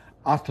somebody an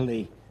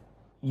utterly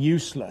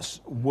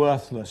useless,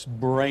 worthless,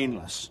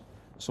 brainless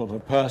sort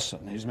of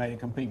person who's made a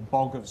complete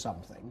bog of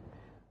something,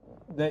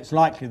 it's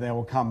likely they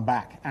will come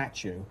back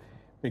at you,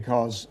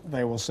 because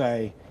they will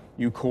say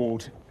you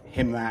called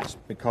him that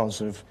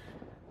because of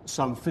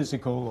some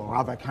physical or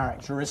other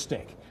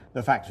characteristic.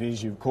 The fact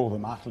is, you call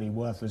them utterly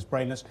worthless,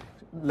 brainless,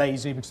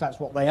 lazy, because that's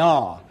what they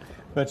are.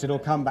 But it'll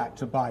come back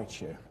to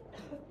bite you.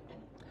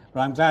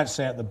 But I'm glad to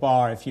say at the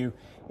bar, if you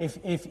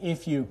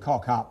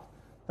cock up,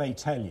 they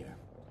tell you,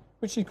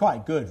 which is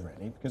quite good,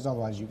 really, because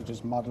otherwise you could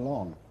just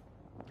muddle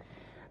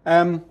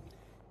on.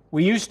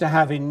 We used to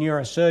have in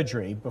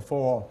neurosurgery,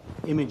 before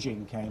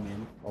imaging came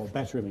in, or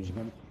better imaging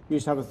came in, we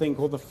used to have a thing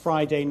called the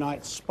Friday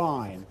night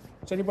spine.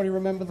 Does anybody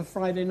remember the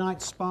Friday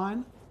night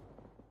spine?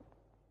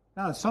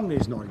 No,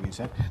 somebody's nodding his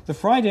head. The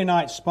Friday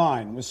night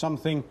spine was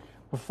something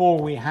before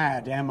we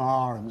had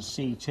MR and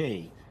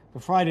CT. The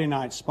Friday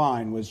night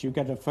spine was you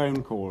get a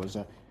phone call as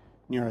a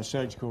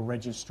neurosurgical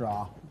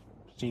registrar,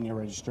 senior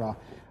registrar,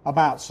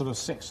 about sort of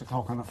 6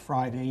 o'clock on a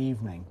Friday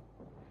evening.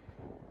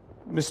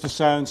 Mr.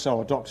 So-and-so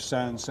or Dr.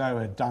 So-and-so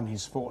had done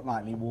his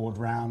fortnightly ward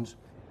round,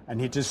 and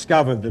he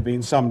discovered there'd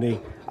been somebody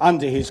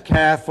under his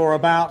care for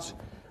about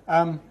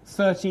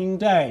 13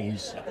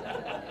 days.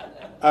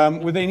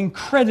 With an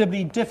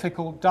incredibly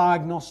difficult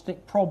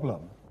diagnostic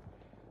problem,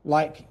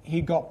 like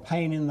he got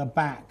pain in the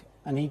back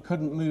and he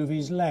couldn't move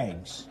his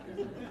legs.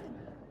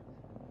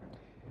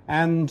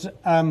 And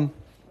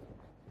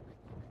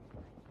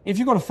if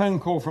you got a phone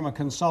call from a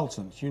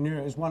consultant, you knew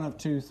it was one of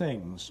two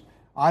things.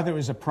 Either it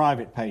was a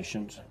private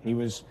patient, he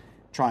was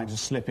trying to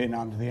slip in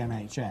under the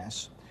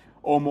NHS,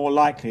 or more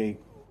likely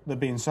there'd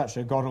been such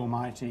a God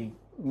Almighty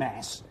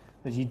mess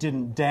that he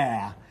didn't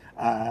dare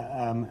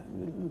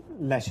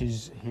let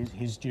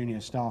his junior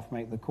staff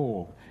make the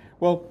call.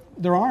 Well,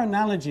 there are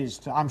analogies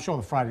to, I'm sure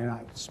the Friday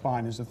night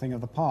spine is a thing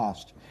of the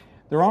past.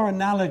 There are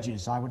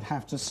analogies, I would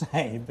have to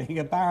say, being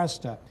a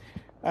barrister.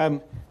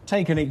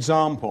 Take an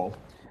example.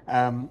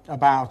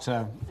 About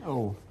a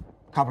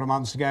couple of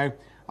months ago,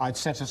 I'd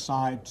set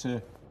aside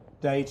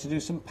today to do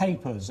some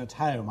papers at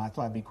home. I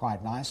thought it'd be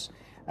quite nice.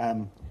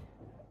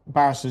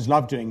 Barristers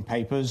love doing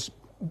papers,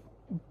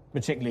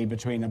 particularly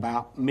between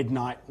about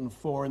midnight and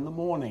 4 in the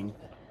morning,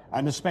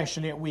 and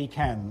especially at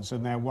weekends,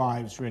 and their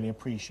wives really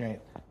appreciate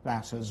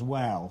that as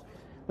well.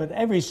 But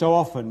every so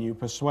often you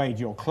persuade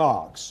your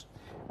clerks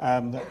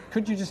that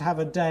could you just have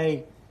a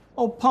day,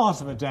 or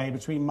part of a day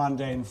between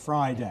Monday and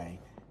Friday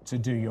to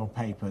do your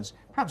papers,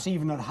 perhaps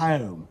even at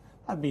home.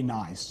 That'd be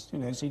nice,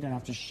 so you don't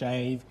have to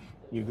shave,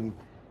 you can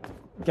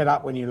get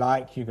up when you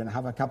like, you can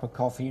have a cup of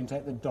coffee and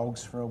take the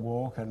dogs for a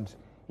walk and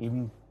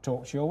even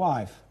talk to your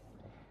wife.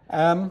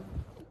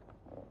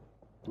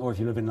 Or if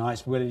you live in a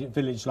nice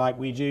village like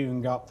we do, you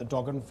can go up the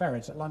dog and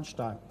ferret at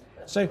lunchtime.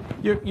 So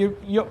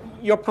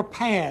you're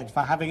prepared for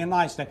having a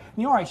nice day.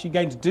 And you're actually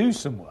going to do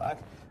some work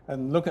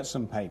and look at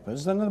some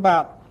papers. Then at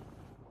about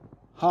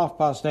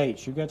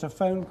 8:30, you get a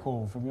phone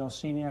call from your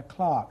senior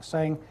clerk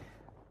saying,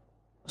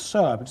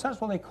 "Sir," because that's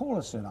what they call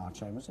us in our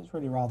chambers. It's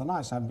really rather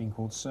nice. I haven't been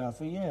called sir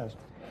for years.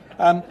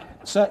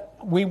 "So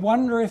we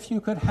wonder if you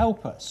could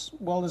help us."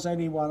 Well, there's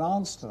only one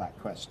answer to that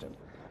question,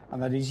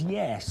 and that is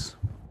yes.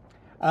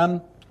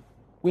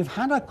 We've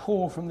had a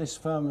call from this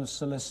firm of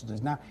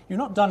solicitors. Now, you've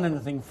not done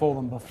anything for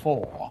them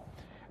before,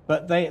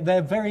 but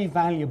they're very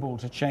valuable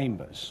to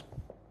chambers.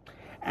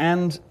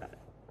 And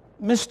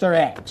Mr.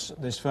 X,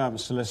 this firm of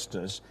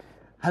solicitors,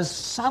 has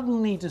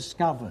suddenly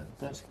discovered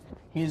that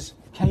his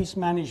case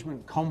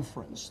management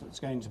conference that's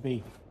going to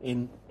be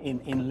in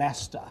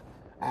Leicester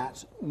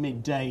at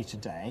midday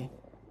today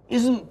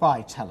isn't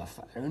by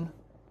telephone.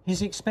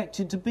 He's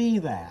expected to be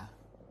there.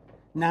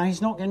 Now,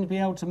 he's not going to be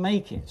able to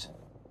make it.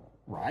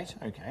 Right,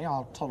 okay,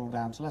 I'll toddle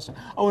down to Leicester.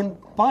 Oh, and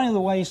by the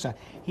way, sir,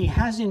 he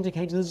has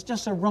indicated there's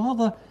just a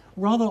rather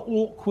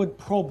awkward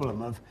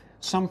problem of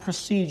some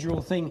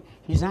procedural thing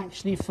he's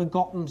actually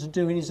forgotten to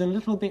do, and he's a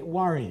little bit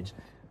worried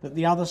that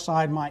the other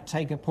side might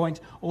take a point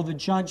or the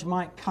judge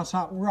might cut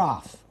up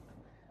rough.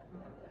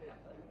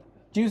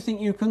 Do you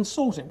think you can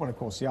sort it? Well, of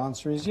course, the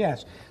answer is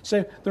yes.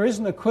 So there is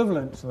an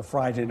equivalent to the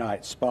Friday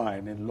night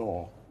spine in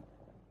law.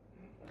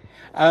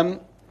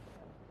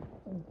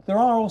 There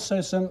are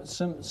also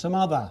some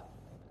other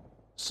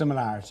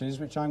similarities,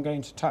 which I'm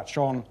going to touch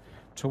on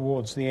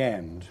towards the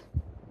end.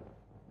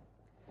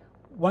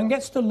 One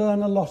gets to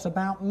learn a lot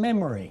about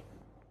memory.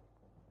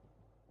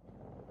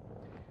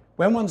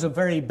 When one's a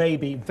very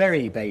baby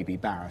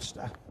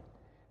barrister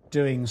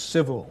doing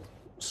civil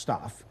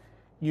stuff,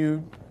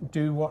 you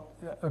do what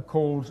are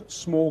called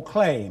small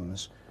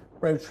claims,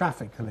 road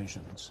traffic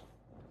collisions.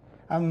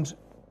 And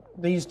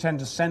these tend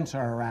to centre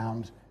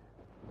around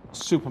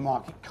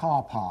supermarket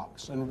car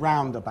parks and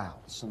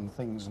roundabouts and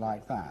things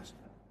like that.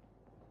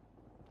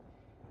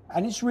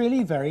 And it's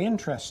really very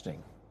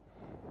interesting.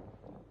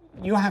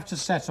 You have to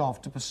set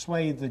off to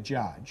persuade the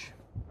judge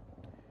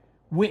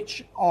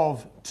which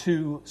of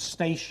two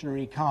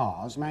stationary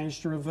cars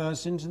managed to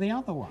reverse into the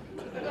other one.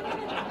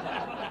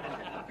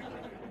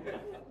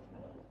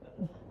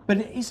 But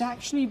it's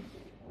actually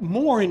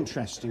more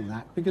interesting than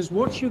that, because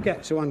what you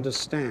get to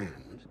understand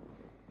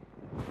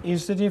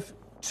is that if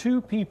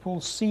two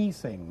people see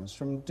things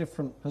from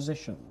different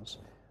positions,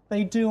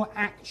 they do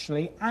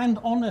actually and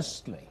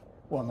honestly,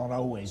 well, not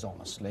always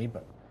honestly,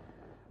 but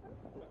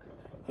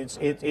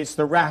it's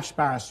the rash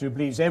barrister who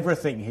believes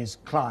everything his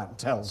client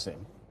tells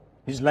him.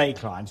 His lay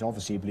client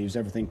obviously believes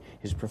everything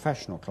his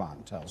professional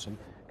client tells him,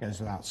 goes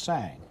without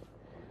saying.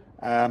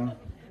 Well,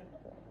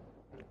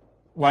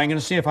 I'm going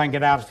to see if I can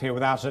get out of here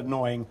without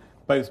annoying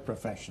both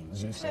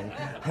professions, you see.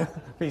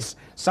 There's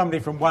somebody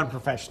from one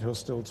profession who'll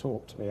still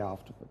talk to me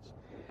afterwards.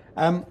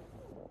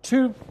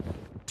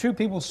 Two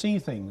people see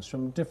things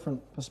from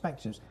different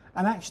perspectives,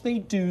 and actually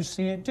do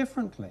see it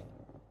differently.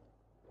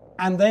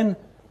 And then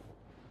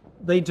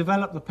they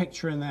develop the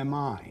picture in their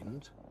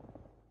mind,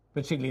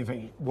 particularly if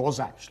it was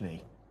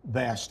actually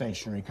their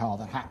stationary car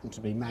that happened to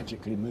be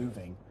magically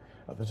moving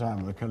at the time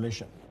of the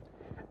collision.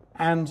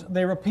 And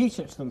they repeat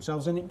it to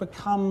themselves, and it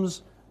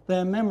becomes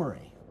their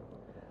memory.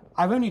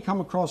 I've only come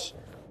across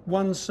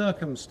one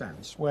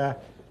circumstance where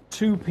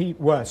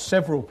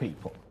several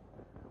people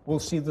will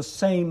see the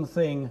same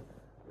thing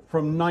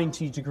from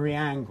 90-degree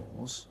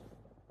angles,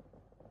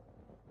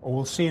 or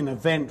will see an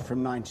event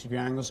from 90-degree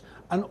angles,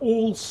 and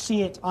all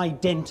see it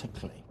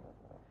identically.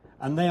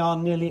 And they are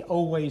nearly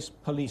always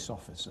police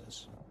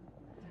officers.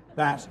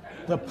 That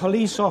the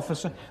police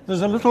officer,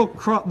 there's a little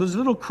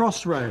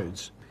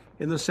crossroads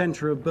in the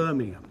centre of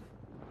Birmingham,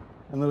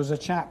 and there was a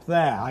chap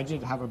there. I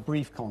did have a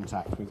brief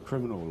contact with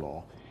criminal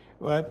law.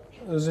 Where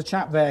there was a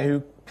chap there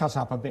who cut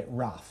up a bit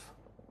rough,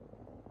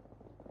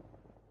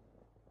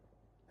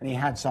 and he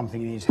had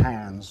something in his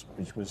hands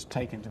which was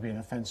taken to be an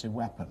offensive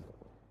weapon.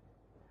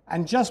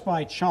 And just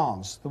by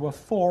chance, there were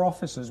 4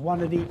 officers,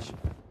 one at each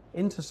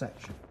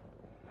intersection.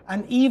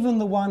 And even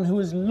the one who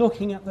was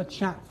looking at the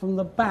chap from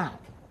the back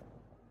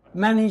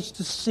managed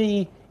to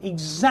see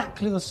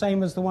exactly the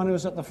same as the one who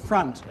was at the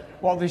front,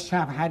 what this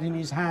chap had in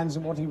his hands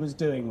and what he was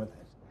doing with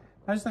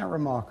it. Isn't that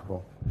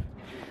remarkable?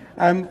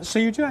 So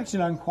you do actually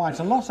learn quite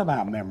a lot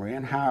about memory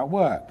and how it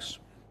works.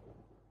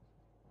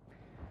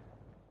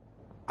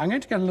 I'm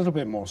going to get a little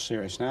bit more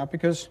serious now,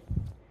 because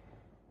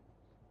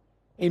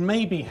it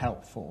may be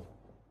helpful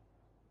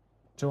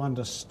to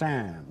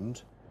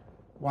understand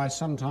why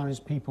sometimes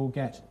people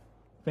get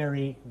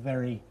very,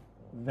 very,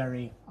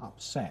 very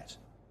upset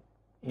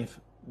if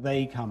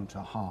they come to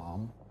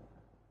harm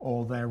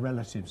or their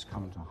relatives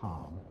come to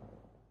harm.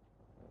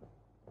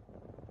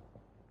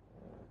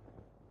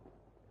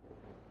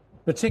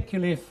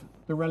 Particularly if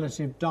the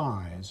relative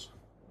dies.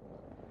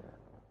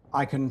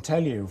 I can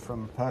tell you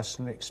from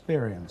personal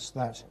experience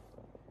that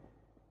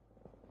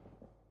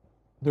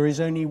there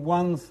is only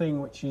one thing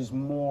which is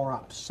more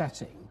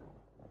upsetting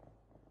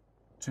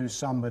to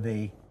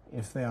somebody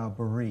if they are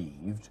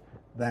bereaved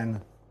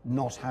than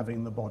not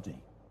having the body.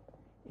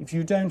 If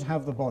you don't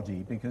have the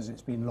body because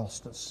it's been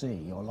lost at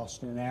sea or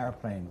lost in an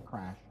aeroplane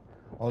crash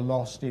or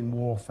lost in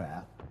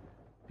warfare,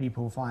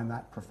 people find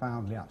that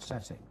profoundly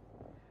upsetting.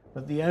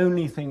 But the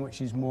only thing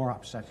which is more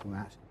upsetting than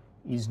that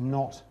is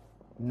not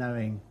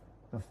knowing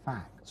the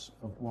facts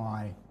of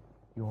why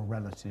your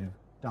relative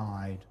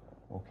died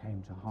or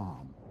came to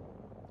harm.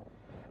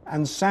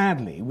 And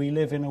sadly, we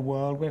live in a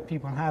world where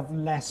people have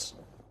less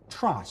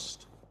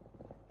trust.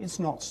 It's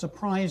not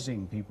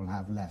surprising people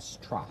have less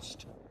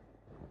trust.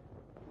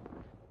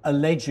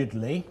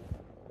 Allegedly,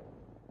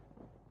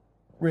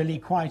 really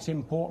quite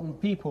important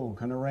people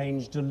can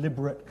arrange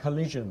deliberate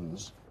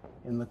collisions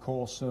in the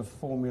course of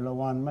Formula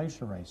One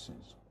motor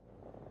races.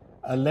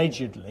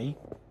 Allegedly,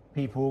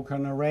 people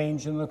can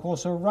arrange in the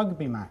course of a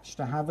rugby match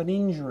to have an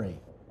injury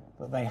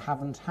that they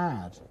haven't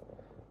had,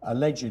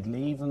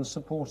 allegedly even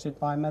supported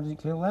by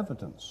medical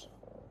evidence.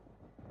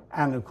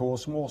 And of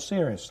course, more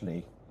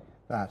seriously,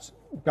 that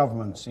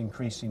governments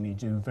increasingly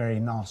do very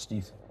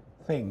nasty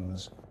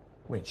things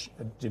which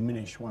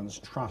diminish one's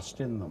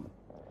trust in them.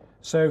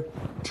 So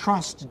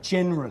trust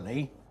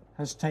generally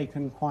has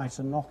taken quite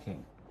a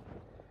knocking.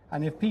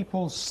 And if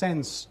people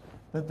sense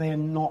that they're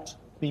not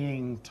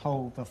being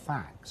told the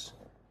facts,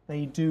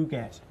 they do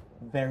get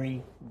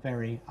very,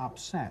 very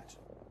upset.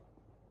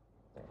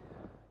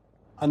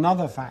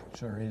 Another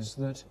factor is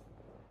that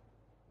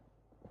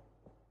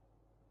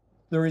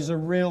there is a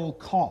real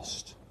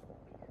cost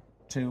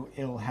to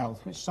ill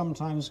health, which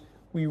sometimes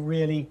we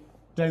really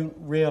don't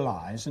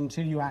realise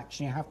until you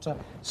actually have to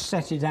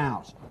set it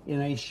out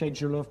in a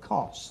schedule of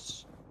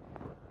costs.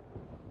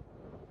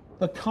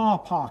 The car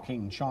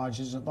parking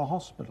charges at the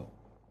hospital,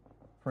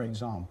 for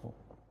example,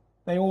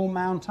 they all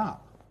mount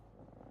up.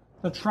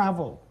 The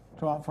travel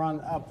for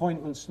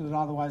appointments that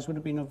otherwise would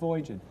have been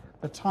avoided,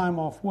 the time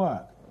off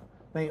work,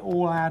 they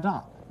all add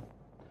up.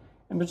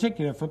 In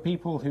particular, for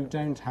people who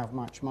don't have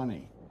much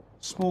money,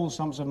 small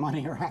sums of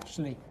money are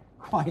actually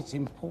quite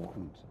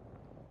important.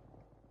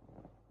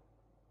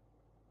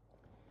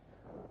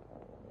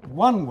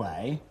 One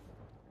way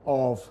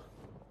of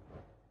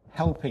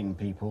helping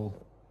people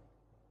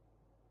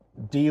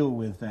deal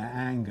with their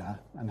anger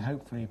and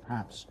hopefully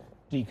perhaps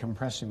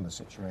decompressing the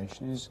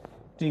situation is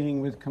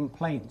dealing with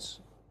complaints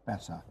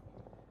better.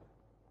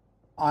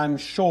 I'm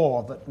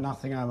sure that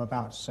nothing I'm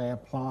about to say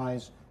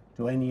applies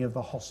to any of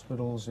the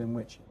hospitals in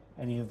which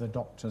any of the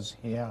doctors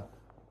here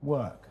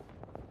work.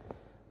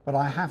 But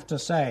I have to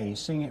say,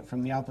 seeing it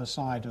from the other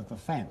side of the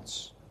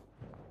fence,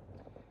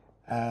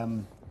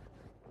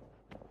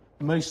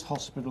 most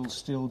hospitals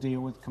still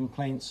deal with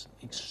complaints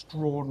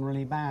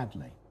extraordinarily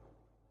badly.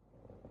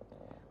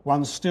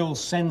 One still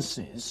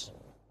senses,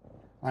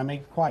 I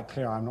make it quite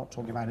clear I'm not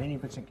talking about any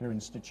particular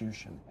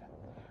institution here,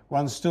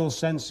 one still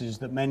senses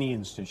that many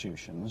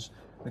institutions,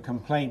 the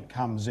complaint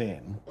comes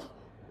in,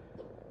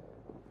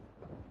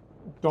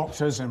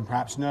 doctors and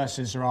perhaps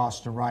nurses are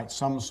asked to write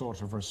some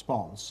sort of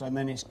response, and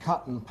then it's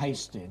cut and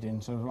pasted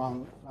into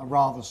a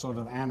rather sort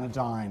of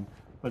anodyne,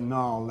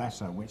 banal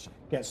letter which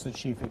gets the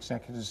chief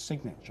executive's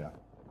signature.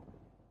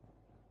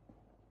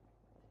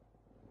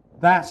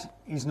 That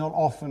is not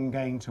often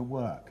going to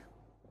work.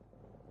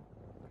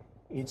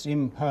 It's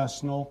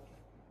impersonal,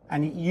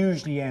 and it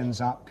usually ends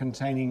up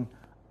containing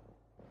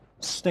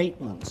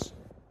statements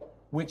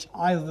which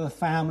either the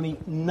family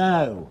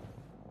know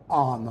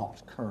are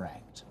not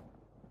correct,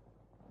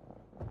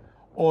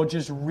 or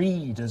just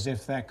read as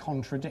if they're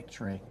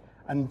contradictory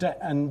and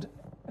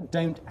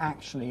don't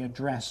actually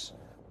address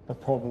the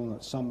problem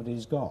that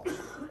somebody's got.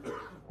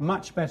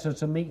 Much better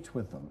to meet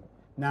with them.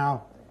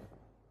 Now,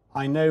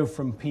 I know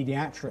from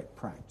pediatric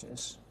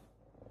practice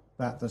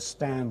that the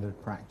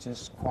standard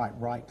practice, quite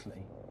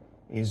rightly,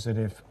 is that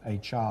if a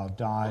child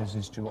dies,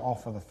 is to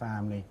offer the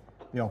family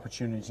the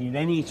opportunity at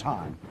any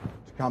time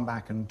to come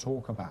back and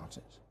talk about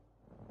it.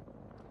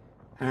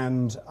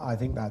 And I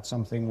think that's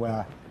something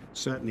where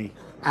certainly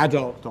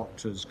adult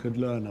doctors could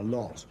learn a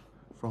lot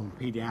from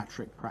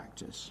pediatric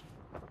practice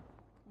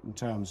in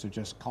terms of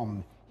just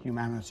common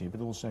humanity,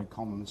 but also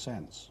common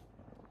sense.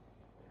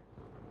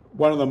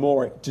 One of the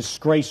more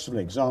disgraceful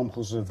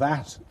examples of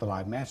that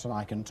I've met, and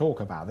I can talk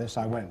about this,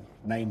 I won't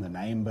name the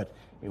name, but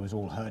it was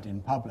all heard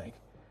in public,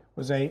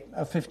 was a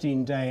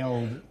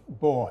 15-day-old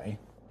boy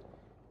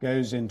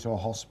goes into a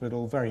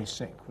hospital very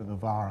sick with a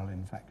viral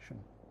infection.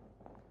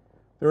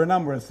 There are a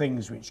number of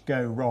things which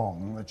go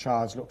wrong. The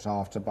child's looked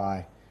after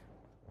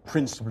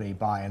principally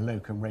by a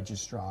locum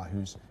registrar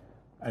who's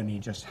only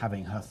just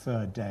having her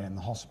third day in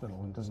the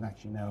hospital and doesn't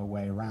actually know a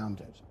way around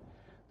it.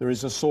 There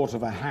is a sort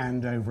of a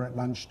handover at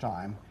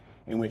lunchtime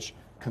in which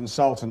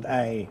consultant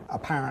A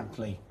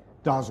apparently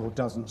does or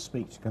doesn't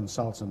speak to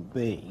consultant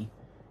B.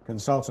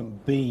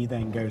 Consultant B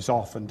then goes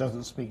off and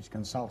doesn't speak to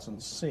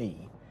consultant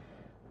C.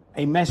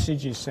 A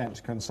message is sent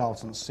to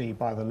consultant C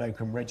by the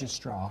locum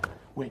registrar,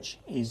 which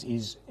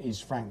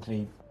is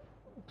frankly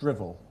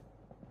drivel.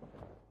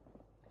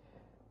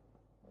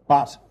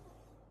 But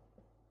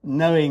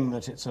knowing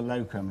that it's a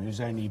locum who's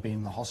only been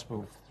in the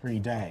hospital for 3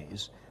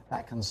 days,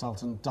 that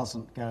consultant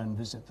doesn't go and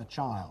visit the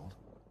child.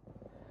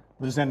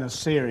 There's then a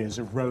series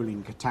of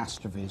rolling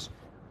catastrophes,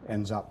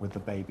 ends up with the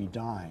baby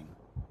dying.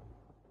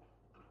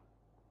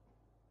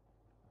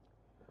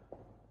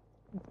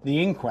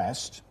 The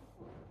inquest,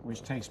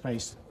 which takes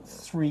place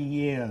 3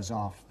 years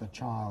after the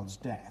child's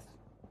death,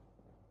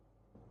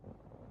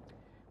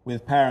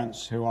 with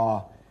parents who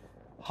are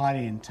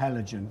highly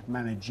intelligent,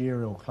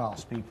 managerial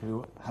class people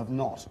who have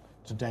not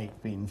to date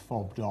been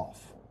fobbed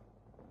off,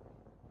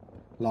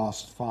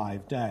 lasts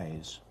 5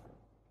 days.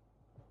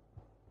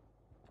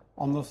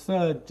 On the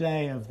 3rd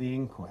day of the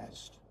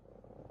inquest,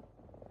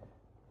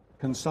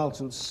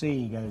 consultant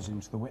C goes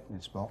into the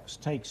witness box,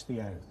 takes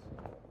the oath,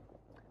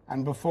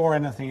 and before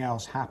anything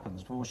else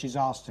happens, before she's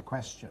asked a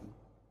question,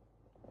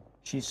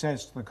 she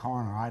says to the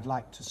coroner, "I'd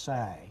like to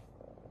say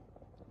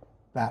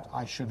that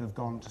I should have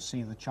gone to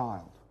see the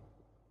child."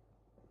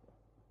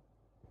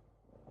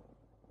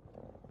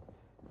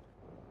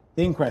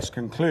 The inquest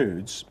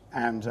concludes,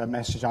 and a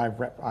message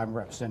I'm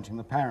representing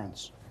the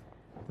parents.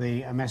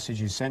 A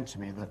message is sent to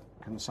me that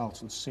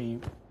consultant C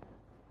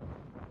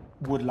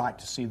would like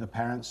to see the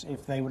parents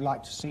if they would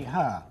like to see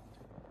her.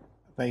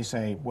 They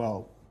say,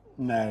 well,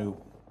 no,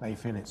 they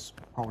feel it's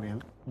probably a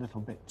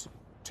little bit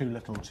too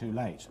little too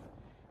late,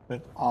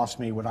 but ask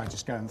me would I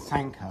just go and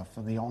thank her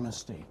for the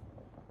honesty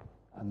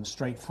and the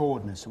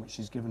straightforwardness in which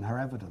she's given her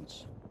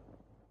evidence.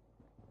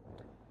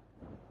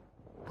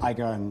 I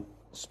go and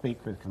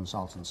speak with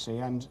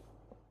consultancy and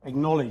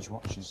acknowledge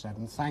what she said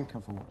and thank her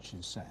for what she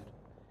said,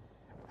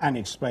 and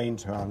explain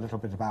to her a little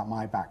bit about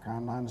my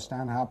background. I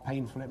understand how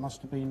painful it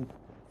must have been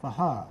for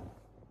her.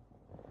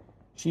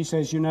 She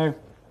says, you know,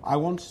 I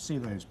want to see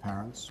those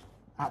parents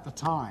at the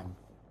time,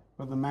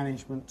 but the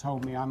management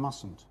told me I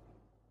mustn't.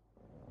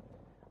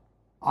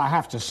 I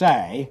have to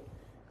say,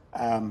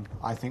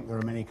 I think there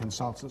are many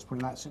consultants put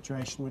in that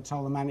situation would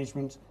tell the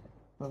management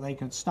that they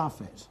could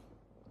stuff it.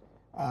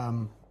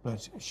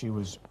 But she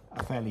was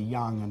a fairly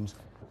young and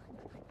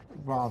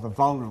rather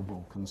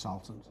vulnerable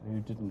consultant who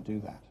didn't do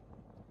that.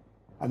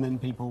 And then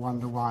people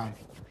wonder why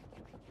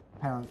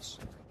parents,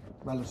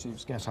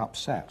 relatives get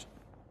upset.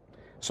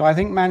 So I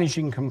think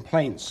managing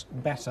complaints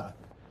better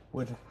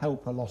would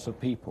help a lot of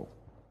people.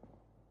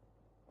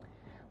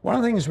 One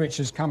of the things which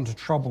has come to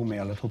trouble me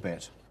a little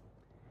bit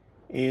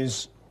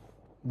is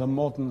the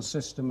modern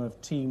system of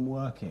team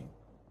working.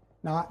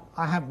 Now,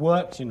 I have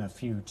worked in a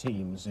few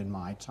teams in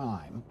my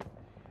time.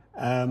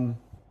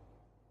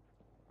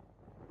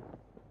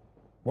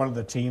 One of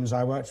the teams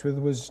I worked with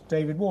was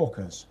David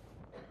Walker's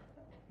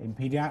in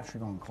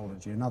paediatric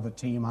oncology. Another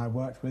team I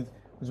worked with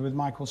was with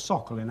Michael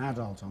Sokol in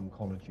adult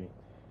oncology,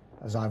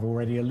 as I've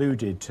already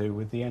alluded to,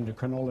 with the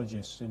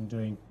endocrinologists in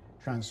doing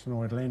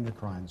transsphenoidal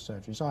endocrine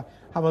surgery. So I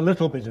have a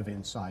little bit of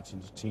insight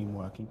into team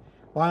working,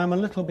 but I'm a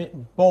little bit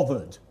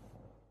bothered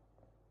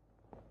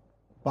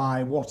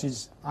by what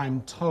is,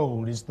 I'm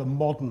told, is the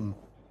modern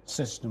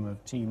system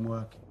of team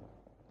working.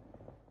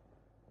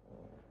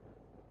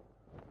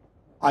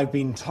 I've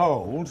been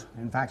told,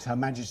 in fact, Her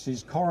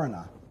Majesty's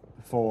coroner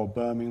for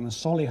Birmingham and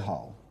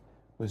Solihull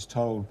was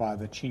told by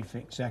the chief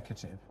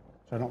executive,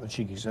 so not the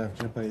chief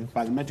executive, but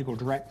by the medical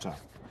director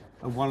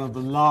of one of the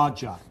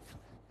larger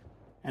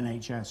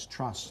NHS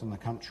trusts in the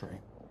country,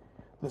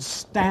 that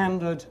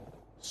standard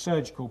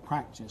surgical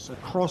practice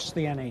across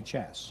the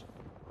NHS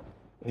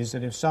is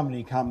that if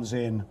somebody comes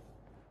in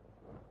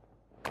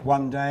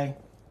one day,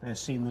 they're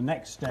seen the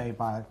next day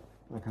by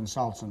the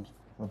consultant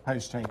for the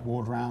post-take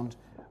ward round,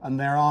 and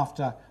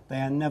thereafter they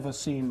are never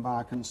seen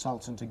by a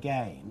consultant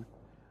again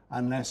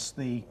unless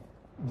the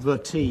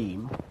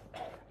team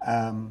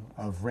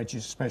of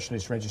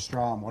specialist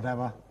registrar and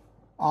whatever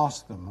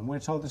ask them. And we're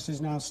told this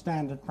is now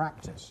standard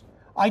practice.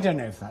 I don't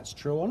know if that's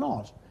true or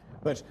not,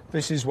 but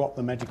this is what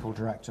the medical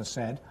director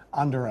said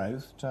under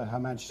oath to Her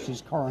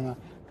Majesty's coroner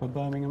for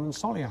Birmingham and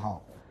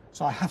Solihull.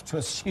 So I have to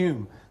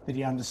assume that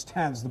he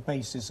understands the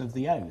basis of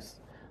the oath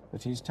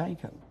that he's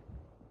taken.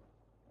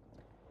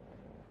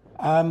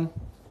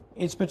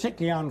 It's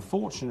particularly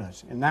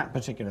unfortunate in that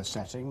particular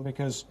setting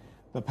because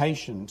the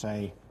patient,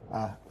 a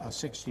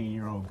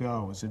 16-year-old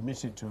girl, was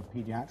admitted to a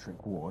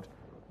paediatric ward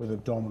with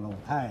abdominal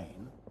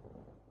pain.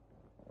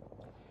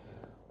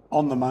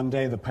 On the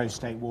Monday, the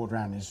post-take ward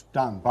round is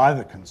done by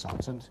the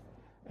consultant.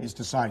 It's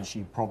decided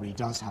she probably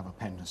does have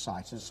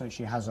appendicitis, so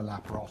she has a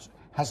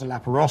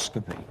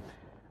laparoscopy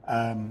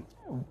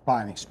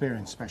by an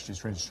experienced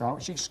specialist registrar,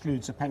 which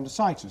excludes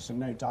appendicitis, and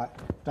no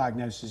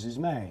diagnosis is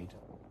made.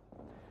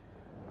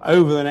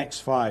 Over the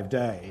next 5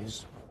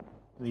 days,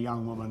 the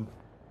young woman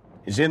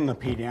is in the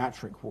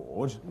paediatric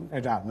ward, no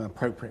doubt an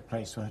appropriate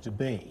place for her to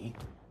be,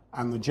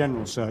 and the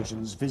general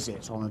surgeons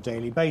visit on a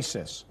daily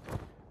basis,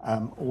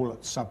 all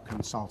at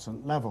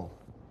sub-consultant level.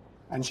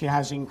 And she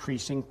has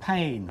increasing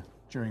pain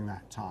during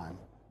that time.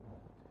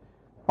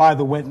 By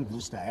the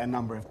Wednesday, a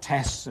number of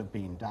tests have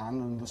been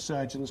done, and the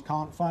surgeons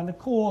can't find a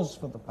cause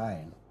for the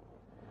pain.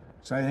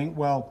 So they think,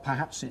 well,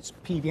 perhaps it's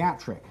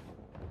paediatric.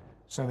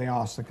 So they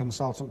ask the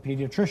consultant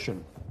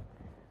paediatrician.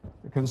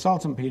 The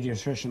consultant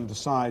paediatrician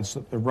decides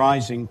that the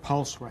rising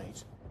pulse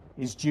rate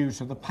is due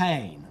to the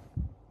pain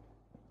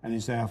and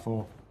is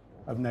therefore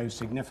of no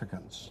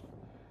significance.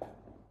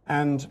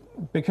 And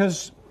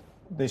because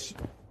this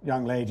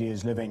young lady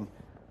is living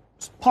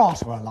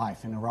part of her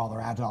life in a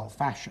rather adult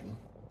fashion,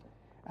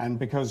 and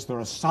because there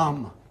are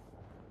some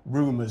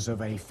rumours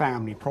of a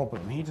family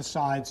problem, he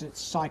decides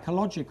it's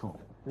psychological,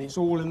 and it's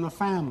all in the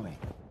family.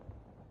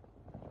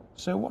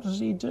 So what does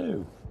he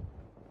do?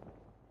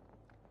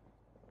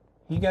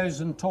 He goes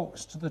and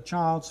talks to the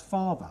child's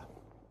father.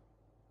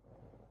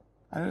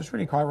 And it was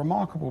really quite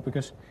remarkable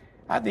because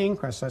at the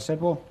inquest I said,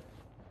 well,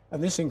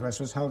 and this inquest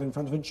was held in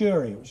front of a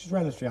jury, which is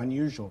relatively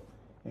unusual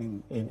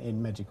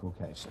in medical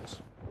cases,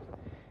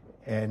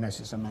 unless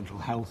it's a mental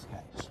health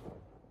case.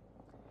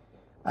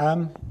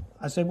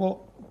 I said,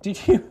 well,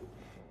 did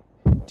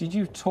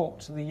you talk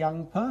to the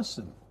young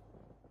person?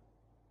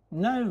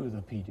 No,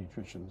 the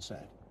paediatrician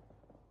said,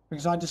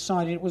 because I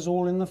decided it was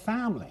all in the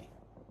family.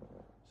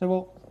 So,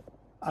 well,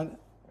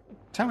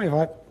 tell me if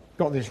I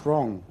got this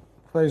wrong,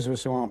 for those of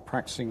us who aren't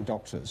practicing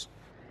doctors,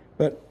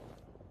 but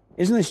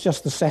isn't this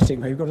just the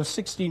setting where you've got a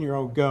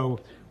 16-year-old girl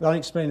with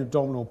unexplained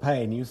abdominal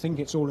pain and you think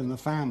it's all in the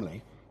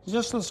family? It's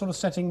just the sort of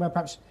setting where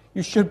perhaps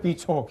you should be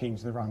talking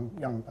to the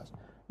young person.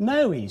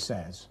 No, he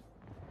says.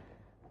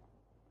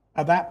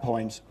 At that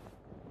point,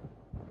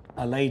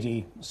 a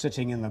lady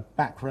sitting in the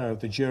back row of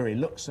the jury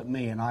looks at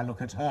me and I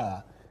look at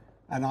her,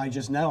 and I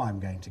just know I'm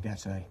going to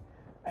get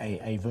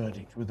a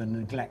verdict with a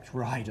neglect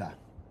rider.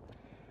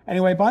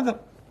 Anyway,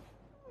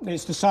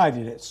 it's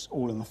decided it's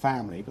all in the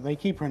family, but they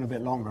keep her in a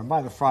bit longer, and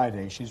by the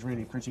Friday she's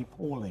really pretty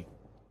poorly.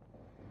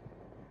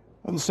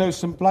 And so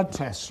some blood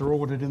tests are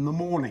ordered in the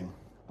morning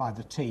by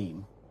the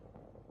team.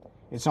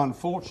 It's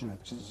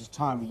unfortunate because it's a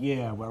time of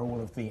year where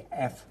all of the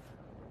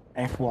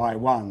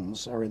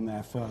FY1s are in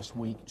their first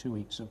week, 2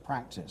 weeks of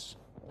practice.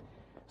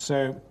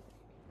 So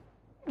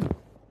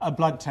a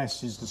blood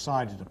test is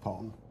decided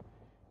upon,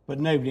 but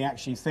nobody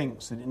actually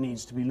thinks that it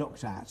needs to be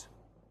looked at.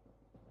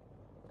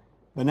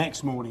 The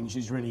next morning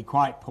she's really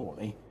quite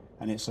poorly,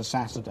 and it's a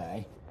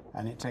Saturday,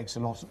 and it takes a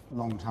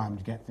long time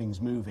to get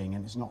things moving,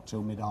 and it's not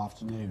till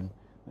mid-afternoon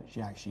that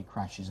she actually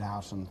crashes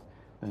out, and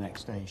the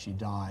next day she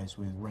dies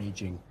with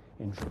raging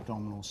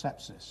intra-abdominal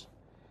sepsis.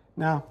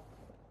 Now,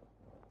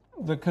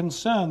 the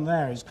concern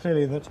there is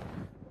clearly that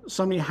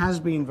somebody has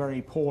been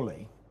very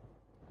poorly,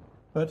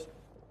 but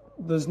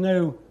there's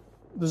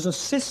a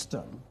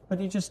system,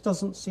 but it just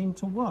doesn't seem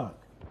to work.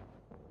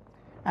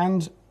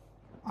 And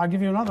I'll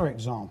give you another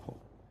example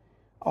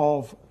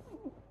of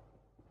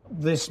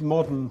this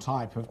modern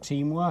type of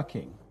team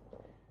working.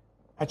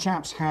 A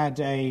chap's had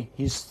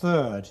his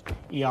third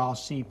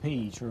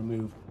ERCP to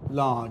remove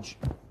large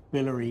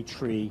biliary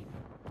tree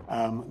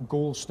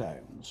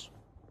gallstones.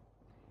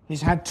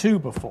 He's had 2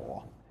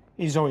 before.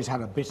 He's always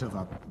had a bit of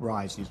a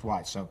rise in his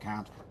white cell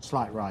count,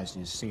 slight rise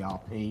in his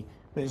CRP,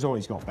 but he's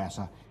always got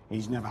better.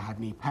 He's never had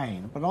any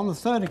pain. But on the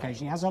third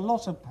occasion, he has a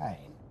lot of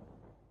pain.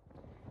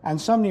 And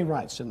somebody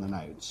writes in the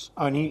notes,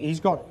 and he's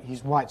got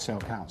his white cell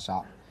counts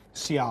up,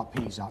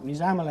 CRP's up, and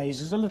his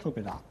amylase is a little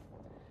bit up.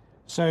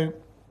 So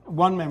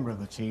one member of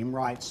the team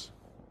writes,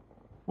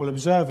 we'll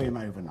observe him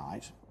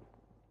overnight.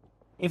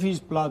 If his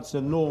bloods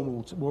are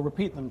normal, we'll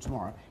repeat them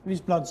tomorrow. If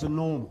his bloods are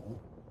normal,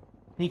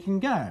 he can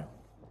go.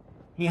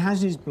 He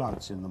has his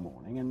bloods in the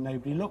morning and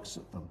nobody looks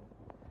at them.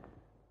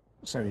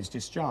 So he's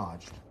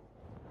discharged.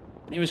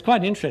 It was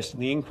quite interesting,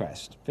 the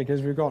inquest,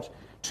 because we've got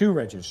 2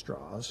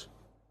 registrars.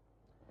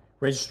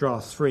 Registrar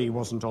 3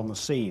 wasn't on the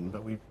scene,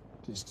 but we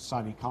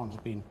decided it can't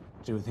have been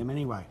to do with him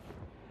anyway.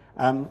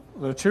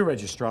 There are 2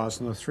 registrars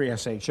and there are 3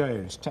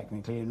 SHOs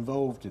technically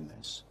involved in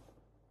this.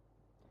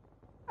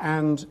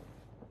 And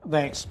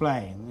they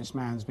explain this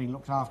man's been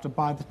looked after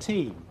by the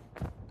team.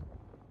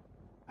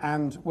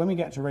 And when we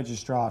get to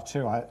Registrar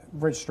 2,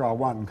 Registrar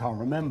 1 can't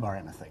remember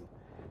anything.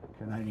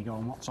 Can only go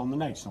on what's on the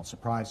notes. Not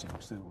surprising,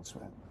 because it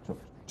took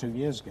 2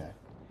 years ago.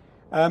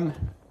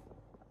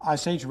 I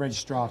say to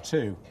Registrar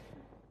 2,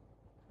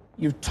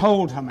 you've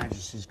told Her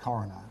Majesty's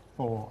Coroner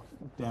for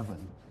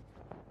Devon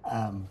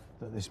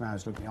that this man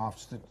is looking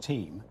after the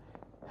team.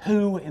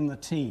 Who in the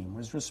team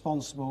was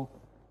responsible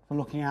for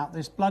looking at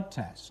this blood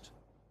test?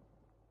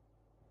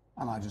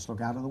 And I just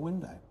look out of the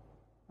window.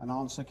 An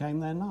answer came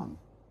there, none.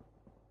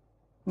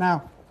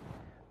 Now,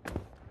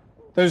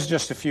 those are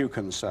just a few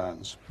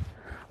concerns.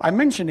 I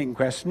mentioned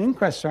inquests, and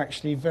inquests are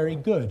actually very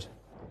good.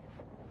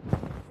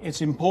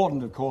 It's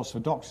important, of course, for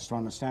doctors to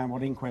understand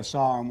what inquests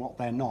are and what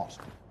they're not.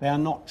 They are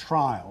not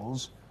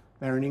trials,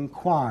 they're an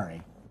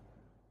inquiry.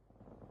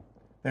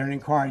 They're an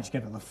inquiry to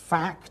get at the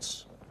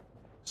facts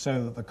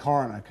so that the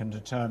coroner can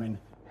determine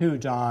who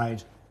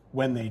died,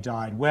 when they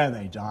died, where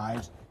they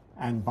died,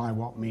 and by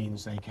what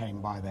means they came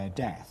by their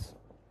death.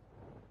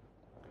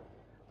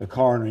 The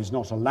coroner is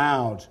not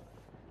allowed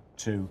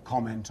to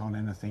comment on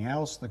anything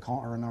else. The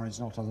coroner is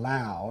not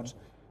allowed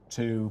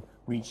to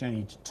reach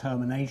any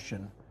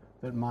determination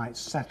that might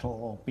settle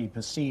or be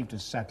perceived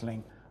as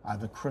settling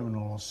either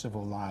criminal or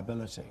civil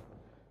liability.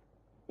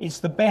 It's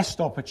the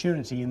best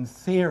opportunity, in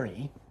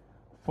theory,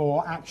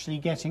 for actually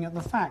getting at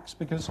the facts,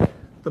 because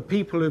the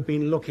people who've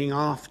been looking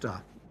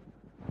after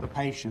the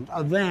patient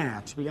are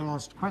there to be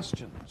asked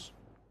questions.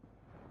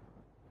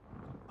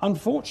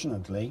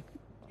 Unfortunately,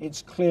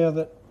 it's clear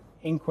that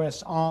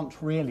inquests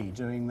aren't really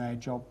doing their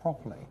job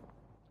properly.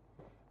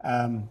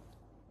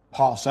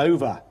 Pass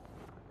over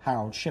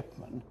Harold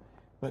Shipman,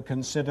 but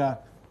consider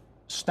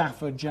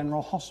Stafford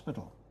General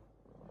Hospital.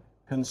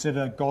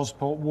 Consider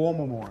Gosport War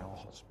Memorial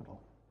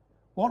Hospital.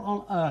 What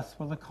on earth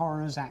were the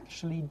coroners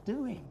actually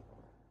doing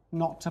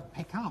not to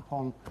pick up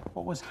on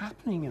what was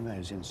happening in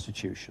those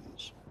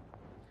institutions?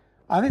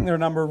 I think there are a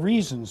number of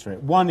reasons for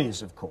it. One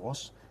is, of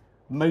course,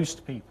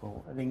 most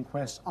people at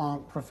inquests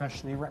aren't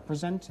professionally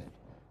represented,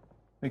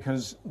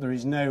 because there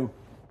is no,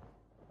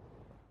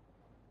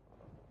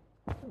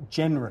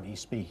 generally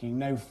speaking,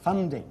 no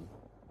funding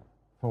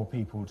for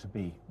people to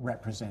be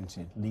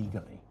represented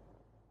legally.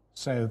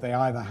 So they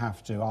either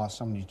have to ask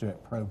somebody to do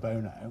it pro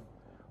bono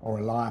or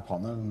rely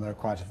upon them, and there are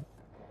quite a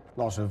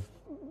lot of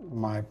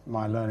my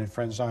learned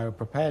friends I are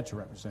prepared to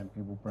represent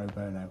people pro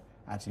bono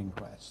at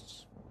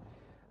inquests.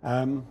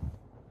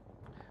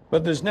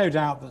 But there's no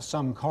doubt that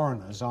some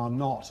coroners are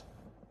not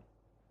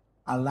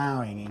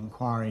allowing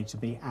inquiry to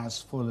be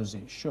as full as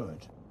it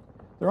should.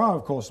 There are,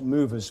 of course,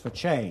 movers for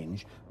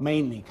change,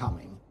 mainly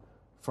coming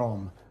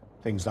from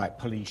things like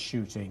police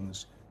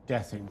shootings,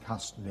 death in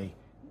custody,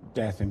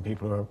 death in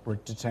people who are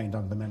detained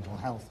under the Mental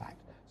Health Act.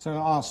 So there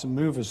are some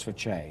movers for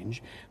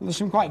change. And there's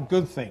some quite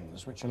good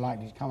things which are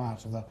likely to come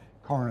out of the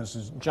Coroners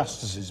and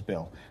Justices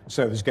Bill.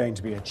 So there's going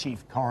to be a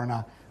chief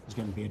coroner, there's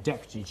going to be a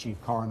deputy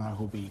chief coroner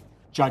who will be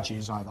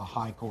judges, either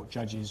high court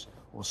judges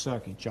or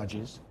circuit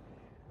judges.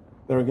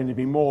 There are going to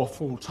be more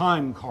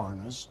full-time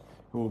coroners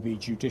who will be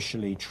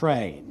judicially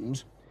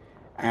trained,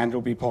 and it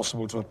will be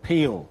possible to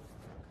appeal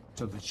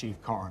to the chief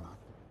coroner.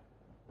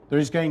 There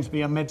is going to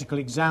be a medical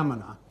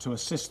examiner to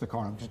assist the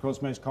coroner, because of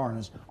course most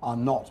coroners are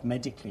not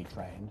medically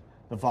trained.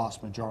 The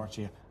vast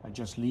majority are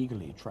just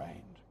legally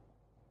trained.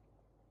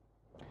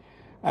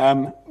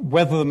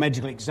 Whether the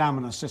medical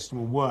examiner system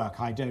will work,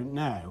 I don't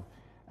know.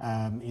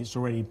 It's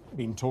already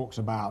been talked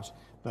about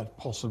that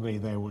possibly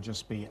there will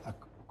just be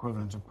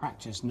equivalent of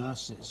practice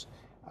nurses.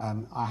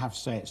 I have to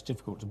say it's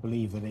difficult to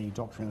believe that any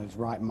doctor in his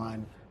right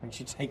mind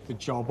actually take the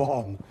job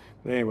on.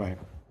 But anyway.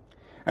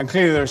 And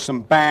clearly there are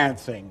some bad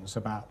things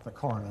about the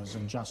Coroners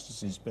and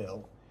Justices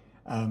Bill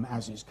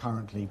as it's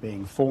currently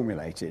being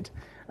formulated.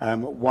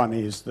 One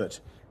is that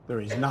there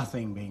is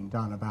nothing being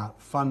done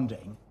about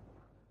funding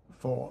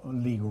for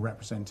legal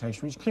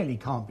representation, which clearly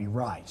can't be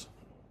right.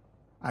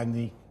 And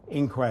the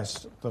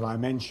inquest that I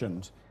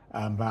mentioned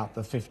about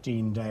the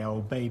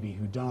 15-day-old baby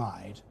who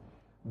died,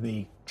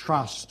 the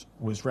trust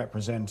was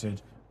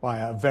represented by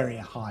a very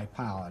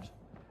high-powered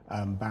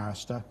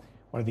barrister.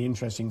 One of the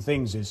interesting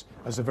things is,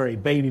 as a very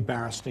baby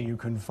barrister, you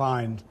can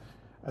find,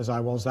 as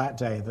I was that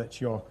day, that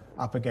you're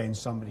up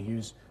against somebody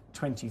who's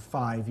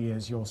 25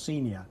 years your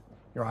senior.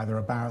 You're either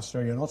a barrister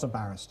or you're not a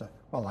barrister.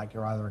 Well, like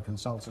you're either a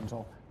consultant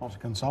or not a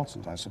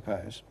consultant, I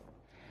suppose.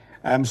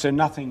 So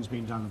nothing's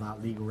been done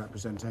about legal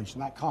representation.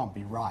 That can't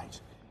be right.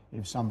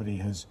 If somebody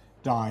has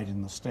died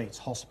in the state's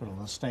hospital,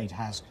 the state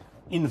has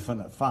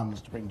infinite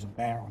funds to bring to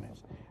bear on it,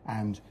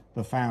 and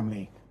the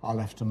family are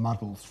left to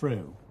muddle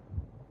through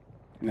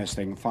unless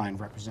they can find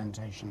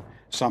representation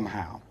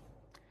somehow.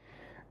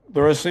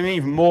 There are some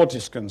even more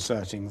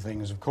disconcerting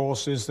things, of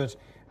course, is that,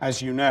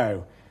 as you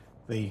know,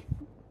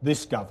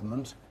 this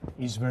government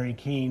is very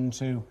keen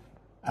to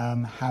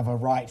have a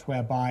right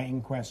whereby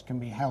inquests can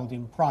be held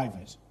in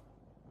private.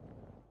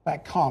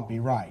 That can't be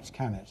right,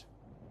 can it?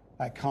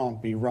 That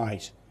can't be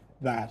right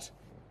that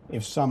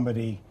if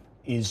somebody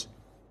is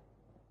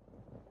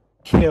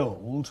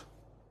killed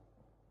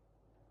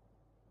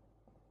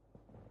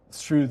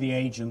through the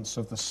agents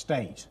of the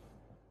state,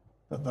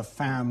 that the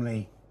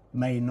family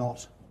may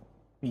not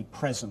be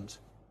present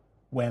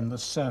when the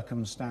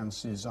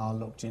circumstances are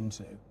looked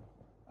into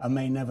and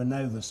may never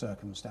know the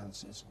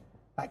circumstances.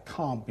 That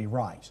can't be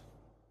right.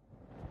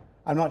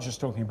 I'm not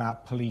just talking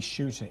about police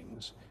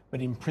shootings,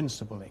 but in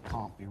principle it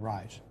can't be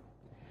right.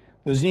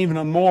 There's even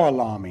a more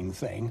alarming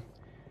thing,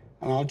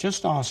 and I'll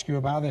just ask you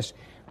about this.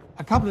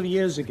 A couple of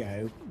years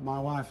ago, my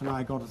wife and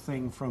I got a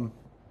thing from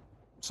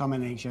some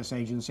NHS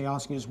agency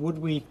asking us, would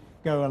we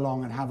go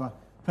along and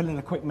fill in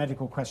a quick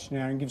medical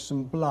questionnaire and give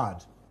some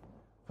blood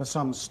for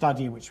some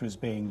study which was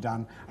being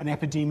done, an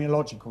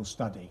epidemiological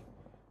study.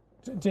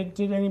 Did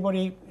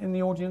anybody in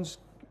the audience?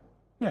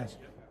 Yes.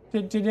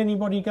 Did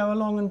anybody go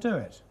along and do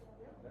it?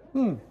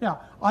 Yeah,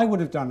 I would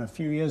have done a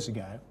few years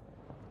ago.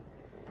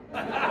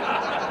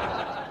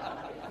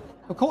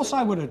 Of course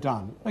I would have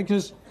done,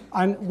 because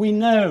we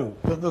know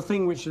that the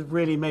thing which has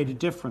really made a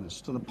difference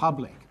to the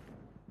public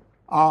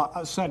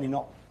are certainly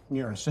not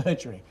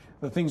neurosurgery.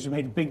 The things that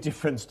made a big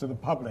difference to the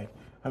public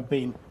have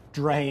been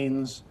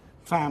drains,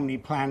 family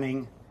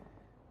planning,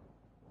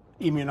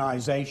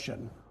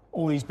 immunisation,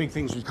 all these big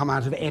things which come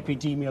out of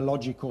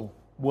epidemiological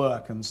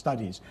work and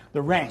studies.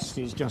 The rest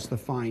is just the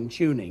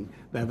fine-tuning.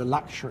 They're the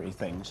luxury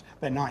things.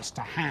 They're nice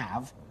to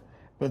have,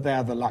 but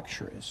they're the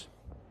luxuries.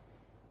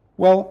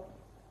 Well,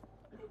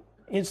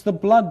 it's the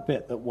blood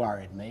bit that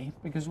worried me,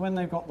 because when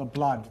they've got the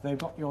blood, they've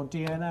got your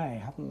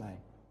DNA, haven't they?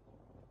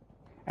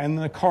 And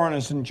the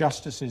Coroners and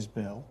Justices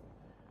Bill,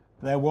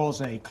 there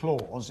was a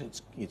clause,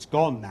 it's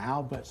gone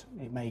now, but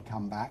it may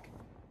come back,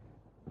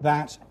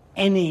 that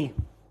any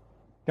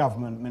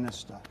government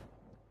minister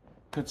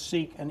could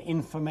seek an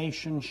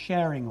information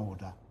sharing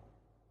order.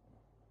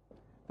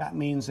 That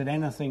means that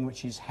anything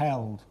which is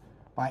held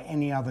by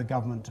any other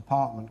government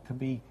department could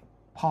be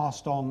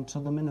passed on to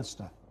the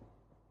minister.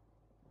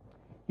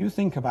 You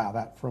think about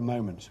that for a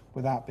moment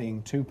without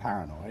being too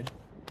paranoid.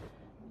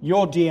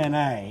 Your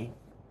DNA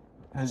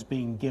has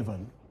been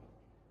given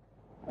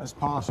as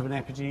part of an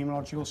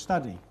epidemiological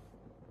study.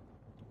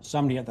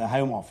 Somebody at the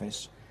Home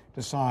Office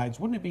decides,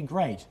 wouldn't it be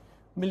great?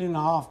 1.5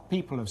 million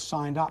people have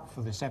signed up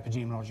for this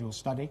epidemiological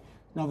study.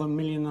 Another 1.5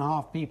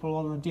 million people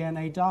on the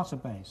DNA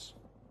database.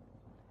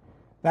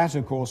 That,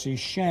 of course, is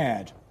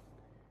shared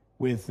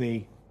with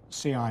the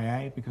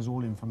CIA, because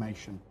all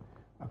information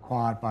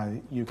acquired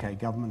by the UK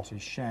government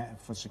is shared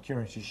for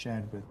security,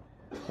 shared with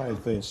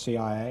both the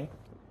CIA.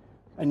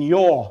 And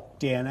your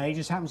DNA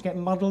just happens to get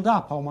muddled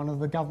up on one of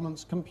the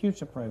government's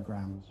computer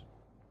programs.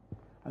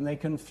 And they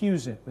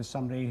confuse it with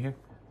somebody who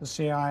the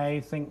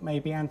CIA think may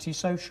be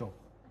antisocial.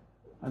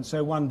 And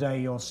so one day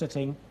you're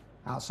sitting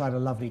outside a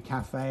lovely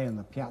cafe in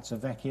the Piazza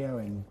Vecchio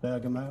in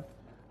Bergamo,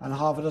 and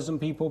half a dozen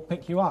people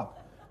pick you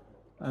up.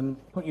 and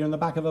put you in the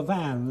back of a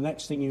van. The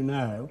next thing you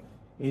know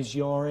is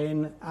you're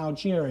in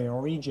Algeria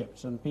or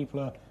Egypt and people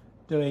are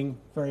doing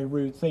very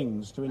rude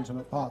things to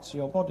intimate parts of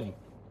your body.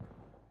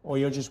 Or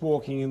you're just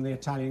walking in the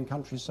Italian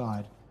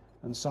countryside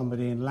and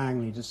somebody in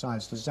Langley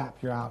decides to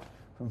zap you out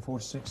from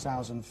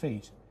 46,000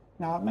 feet.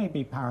 Now, it may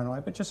be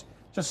paranoid, but just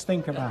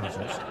think about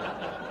it.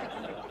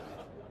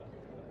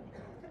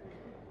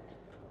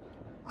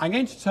 I'm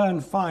going to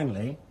turn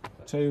finally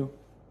to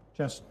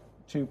just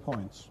 2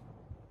 points.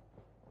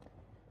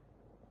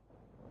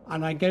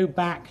 And I go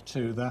back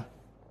to the,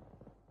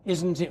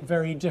 isn't it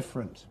very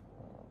different?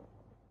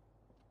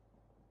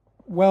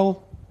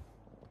 Well,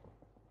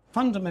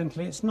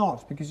 fundamentally it's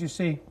not, because you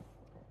see,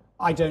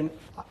 I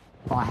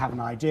have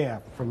an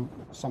idea from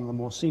some of the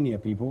more senior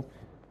people,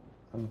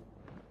 and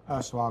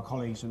erstwhile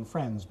colleagues and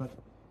friends, but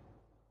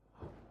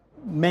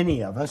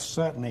many of us,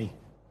 certainly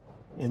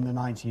in the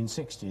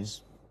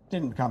 1960s,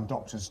 didn't become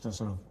doctors to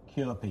sort of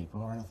cure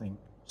people or anything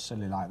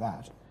silly like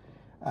that.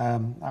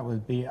 That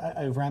would be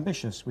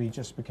overambitious. We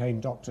just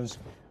became doctors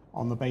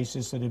on the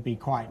basis that it'd be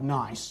quite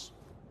nice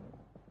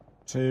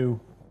to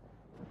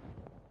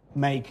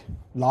make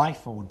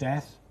life or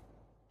death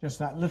just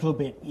that little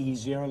bit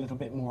easier, a little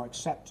bit more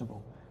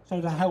acceptable. So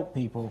to help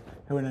people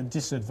who are in a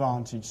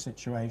disadvantaged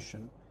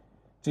situation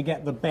to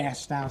get the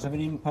best out of an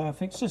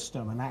imperfect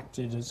system, and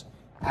acted as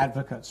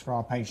advocates for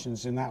our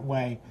patients in that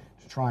way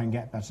to try and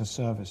get better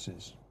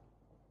services.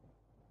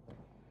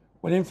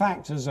 Well, in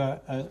fact, as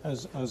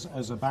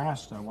a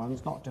barrister,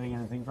 one's not doing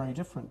anything very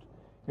different.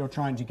 You're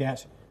trying to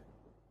get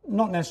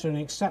not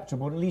necessarily an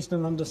acceptable, but at least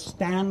an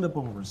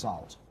understandable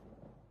result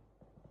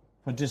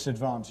for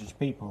disadvantaged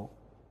people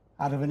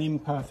out of an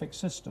imperfect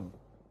system.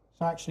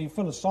 So actually,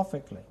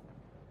 philosophically,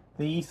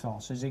 the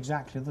ethos is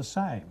exactly the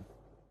same.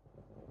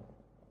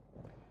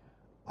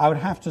 I would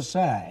have to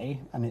say,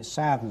 and it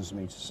saddens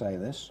me to say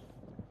this,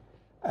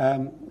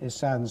 it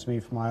saddens me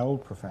for my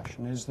old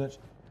profession, is that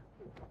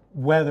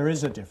where there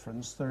is a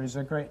difference, there is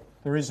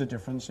a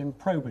difference in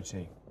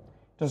probity.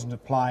 It doesn't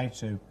apply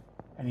to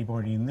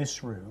anybody in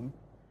this room,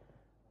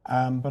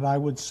 but I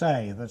would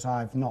say that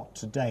I've not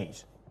to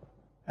date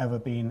ever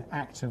been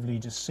actively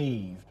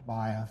deceived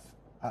by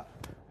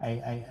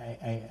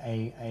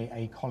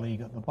a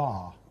colleague at the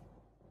bar.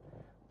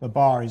 The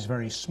bar is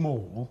very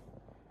small,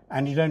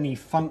 and it only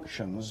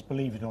functions,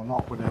 believe it or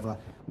not, whatever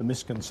the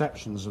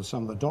misconceptions of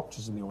some of the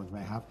doctors in the audience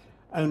may have,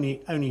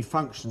 only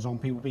functions on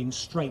people being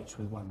straight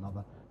with one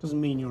another.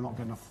 Doesn't mean you're not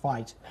going to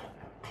fight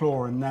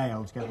claw and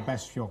nail to get the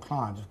best for your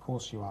client, of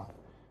course you are.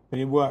 But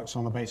it works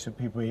on the basis of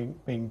people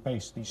being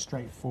basically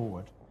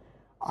straightforward.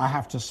 I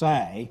have to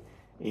say,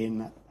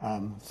 in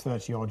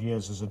 30-odd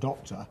years as a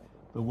doctor,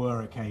 there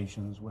were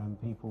occasions when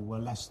people were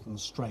less than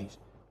straight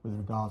with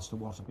regards to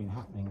what had been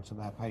happening to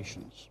their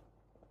patients.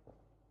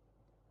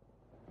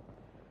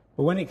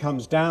 But when it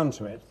comes down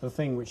to it, the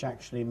thing which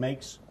actually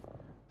makes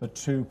the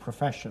two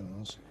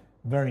professions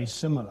very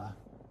similar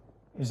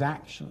is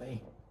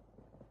actually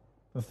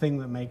the thing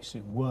that makes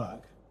it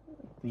work.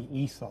 The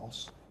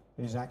ethos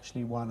is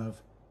actually one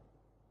of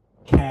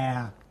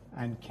care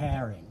and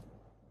caring.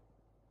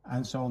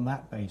 And so on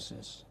that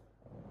basis,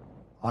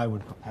 I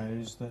would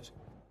propose that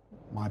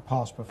my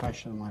past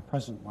profession and my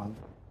present one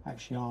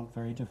actually aren't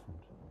very different.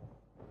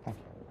 Thank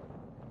you.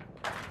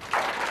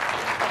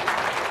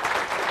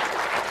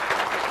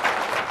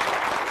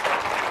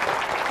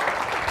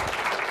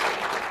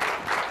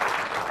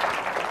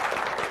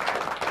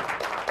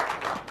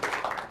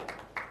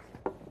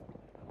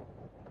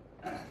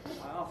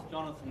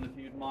 Jonathan, if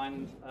you'd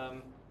mind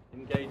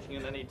engaging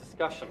in any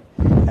discussion.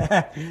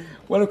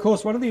 Well, of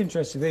course, one of the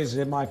interesting things is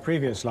in my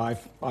previous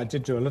life, I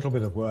did do a little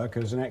bit of work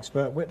as an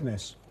expert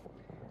witness.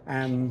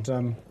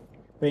 And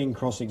being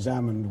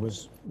cross-examined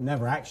was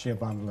never actually a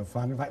bundle of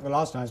fun. In fact, the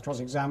last time I was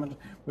cross-examined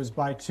was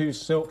by two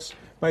silks,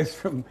 both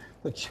from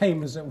the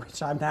chambers at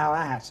which I'm now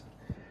at.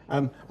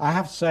 I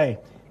have to say,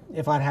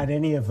 if I'd had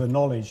any of the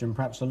knowledge and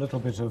perhaps a little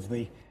bit of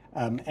the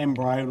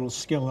embryonal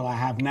skill that I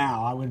have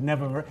now, I would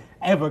never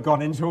ever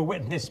gone into a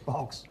witness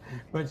box.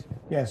 But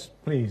yes,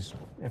 please,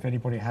 if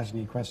anybody has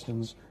any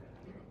questions,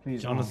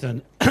 please.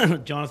 Jonathan,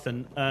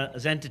 Jonathan,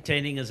 as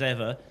entertaining as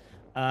ever,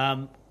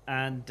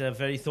 and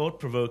very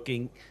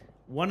thought-provoking.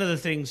 One of the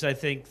things I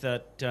think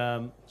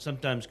that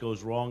sometimes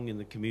goes wrong in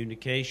the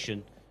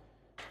communication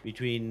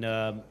between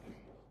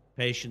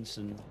patients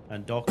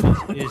and doctors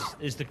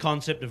is the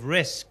concept of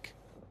risk.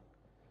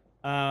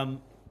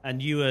 And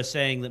you were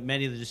saying that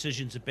many of the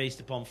decisions are based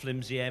upon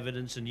flimsy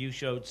evidence, and you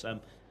showed some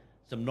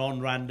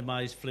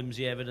non-randomized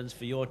flimsy evidence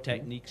for your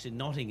techniques in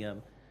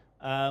Nottingham.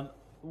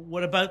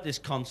 What about this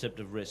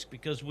concept of risk?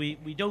 Because we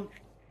don't,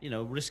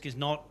 risk is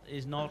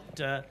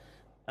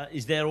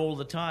there all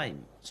the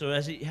time. So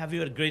have you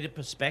had a greater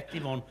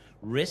perspective on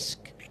risk?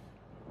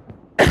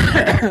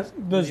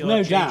 There's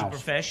no doubt.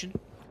 Profession?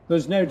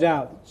 There's no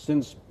doubt,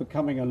 since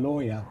becoming a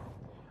lawyer,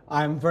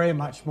 I'm very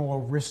much more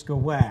risk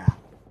aware.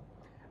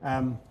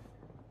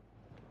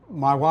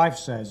 My wife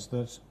says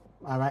that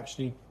I've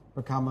actually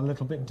become a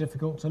little bit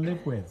difficult to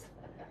live with.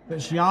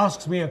 that she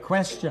asks me a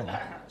question,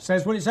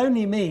 says, well, it's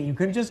only me, you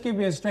can just give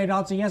me a straight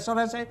answer, yes or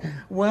no. I say,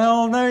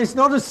 well, no, it's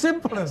not as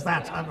simple as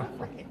that, I'm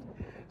afraid.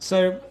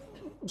 So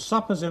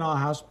suppers in our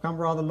house become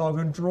rather long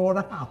and drawn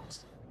out.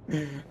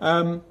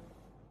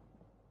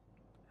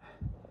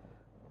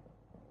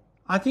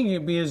 I think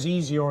it'd be as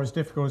easy or as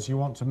difficult as you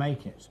want to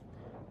make it.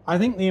 I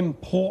think the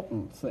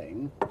important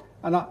thing,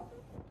 and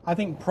I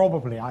think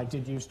probably I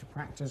did used to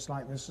practice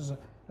like this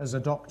as a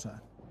doctor,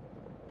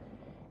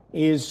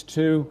 is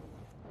to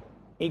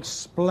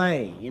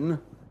explain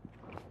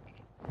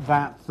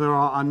that there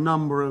are a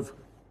number of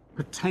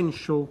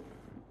potential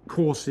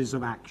courses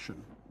of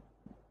action.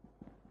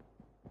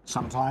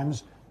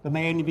 Sometimes there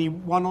may only be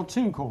one or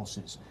two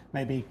courses.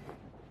 Maybe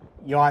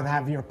you either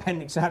have your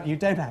appendix out or you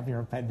don't have your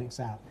appendix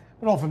out.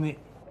 But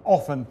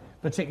often,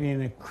 particularly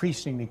in an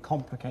increasingly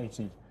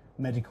complicated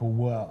medical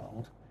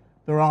world,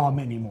 there are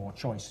many more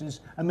choices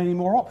and many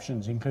more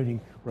options,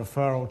 including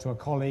referral to a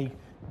colleague,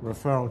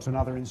 referral to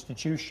another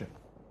institution,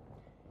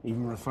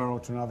 even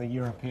referral to another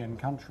European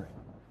country.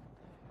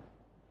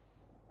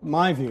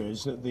 My view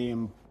is that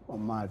or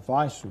my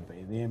advice would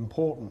be, the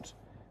important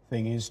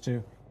thing is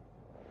to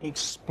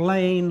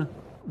explain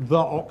the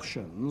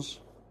options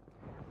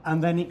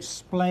and then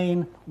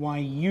explain why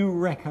you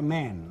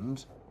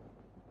recommend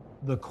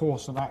the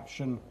course of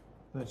action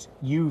that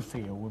you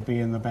feel would be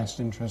in the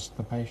best interest of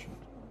the patient.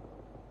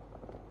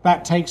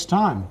 That takes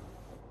time.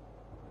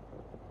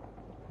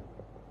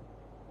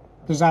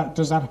 Does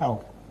that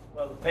help?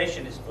 Well, the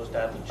patient is supposed to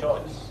have the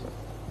choice,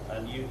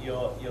 and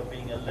you're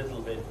being a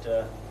little bit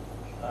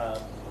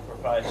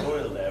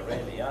proprietorial there,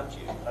 really, aren't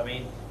you? I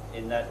mean,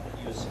 in that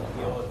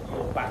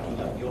you're backing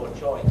up your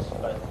choice,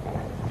 but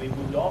we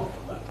moved on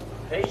from that. The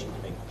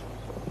patient makes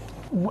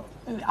the choice.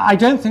 I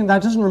don't think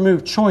that doesn't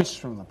remove choice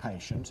from the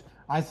patient.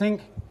 I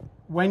think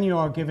when you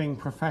are giving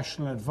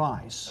professional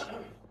advice,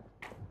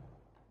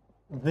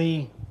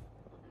 the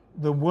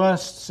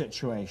worst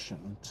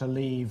situation to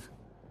leave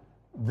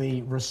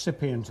the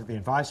recipient of the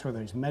advice,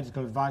 whether it's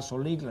medical advice or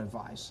legal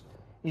advice,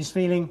 is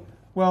feeling,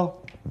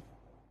 well,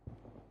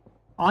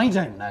 I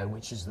don't know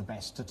which is the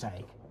best to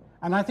take.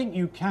 And I think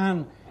you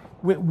can,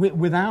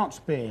 without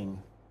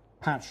being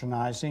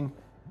patronising,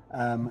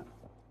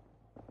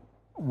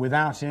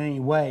 without in any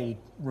way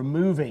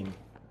removing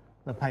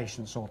the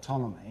patient's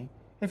autonomy,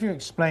 if you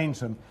explain to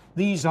them,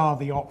 these are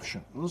the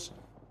options,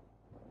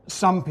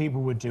 some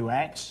people would do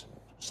X,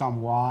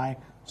 some Y,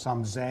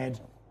 some Z.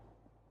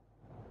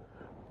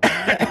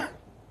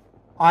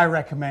 I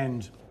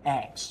recommend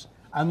X,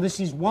 and this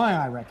is why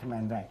I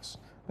recommend X.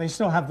 They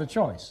still have the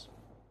choice.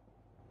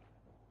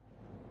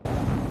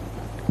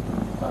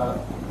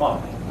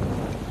 Mark.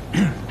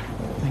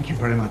 Thank you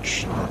very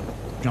much,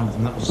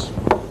 Jonathan. That was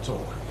the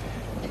talk.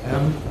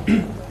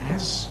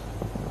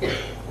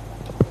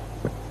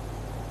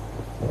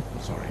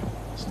 Sorry,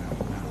 it's now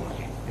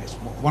working. Yes,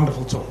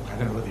 wonderful talk. I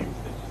don't know whether you...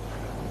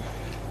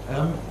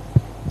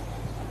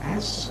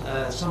 As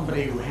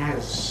somebody who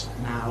has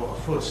now a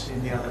foot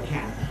in the other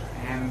camp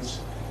and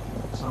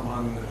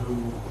someone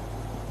who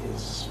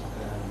is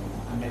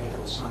a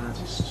medical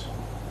scientist,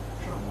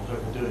 I'm sure I'm not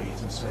overdoing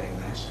it in saying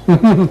that,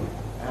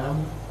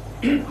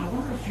 I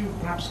wonder if you've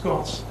perhaps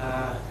got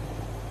a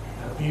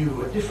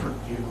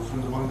different view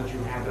from the one that you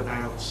had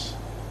about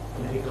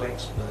medical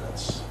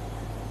experts,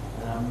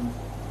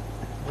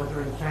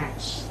 whether in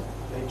fact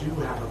they do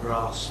have a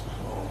grasp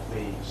of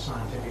the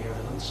scientific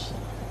evidence,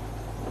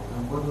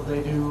 and whether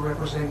they do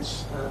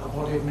represent a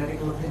body of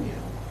medical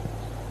opinion.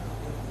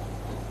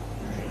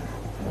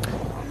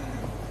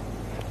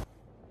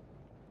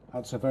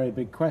 That's a very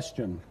big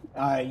question.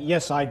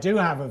 Yes, I do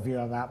have a view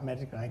about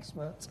medical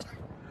experts.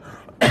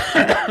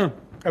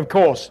 Of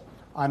course,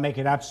 I make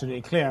it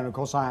absolutely clear, and of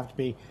course I have to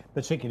be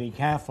particularly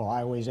careful.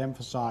 I always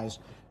emphasize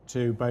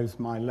to both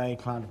my lay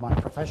client and my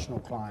professional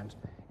client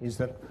is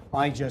that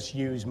I just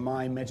use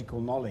my medical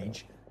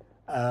knowledge,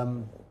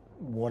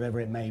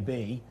 whatever it may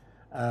be,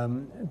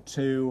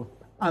 to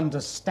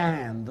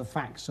understand the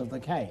facts of the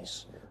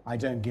case. I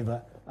don't give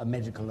a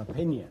medical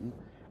opinion.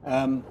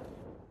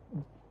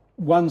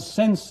 One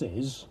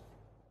senses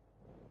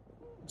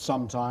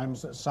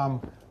sometimes that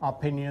some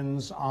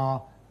opinions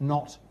are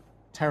not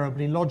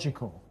terribly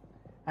logical.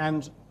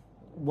 And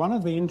one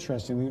of the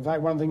interesting things, in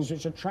fact, one of the things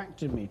which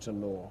attracted me to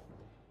law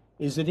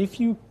is that if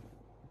you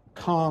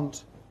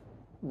can't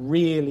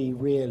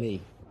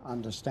really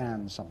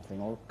understand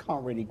something or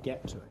can't really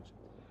get to it,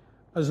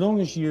 as long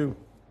as you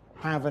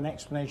have an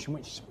explanation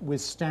which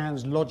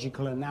withstands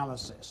logical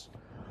analysis,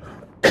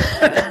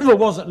 there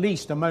was at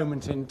least a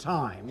moment in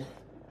time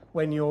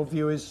when your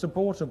view is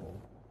supportable.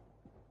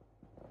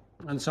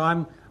 And so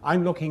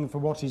I'm looking for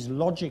what is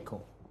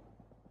logical,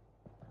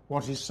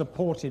 what is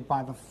supported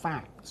by the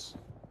facts,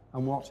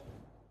 and what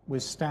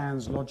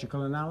withstands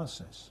logical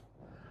analysis.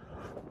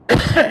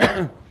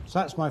 So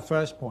that's my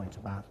first point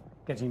about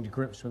getting to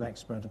grips with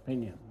expert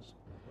opinions.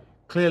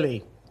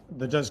 Clearly,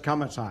 there does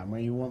come a time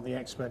where you want the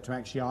expert to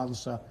actually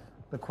answer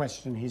the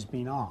question he's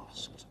been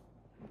asked.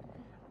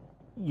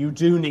 You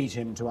do need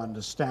him to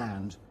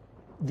understand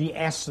the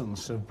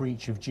essence of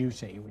breach of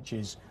duty, which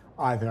is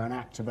either an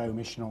act of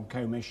omission or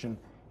commission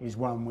is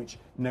one which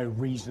no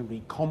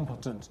reasonably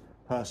competent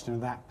person in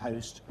that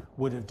post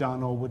would have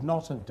done or would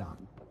not have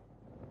done.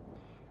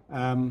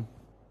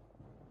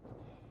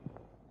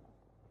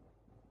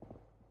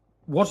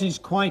 What is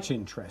quite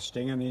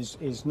interesting and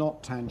is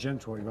not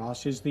tangential to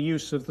us is the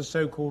use of the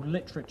so-called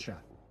literature.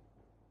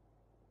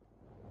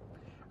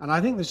 And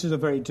I think this is a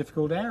very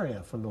difficult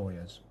area for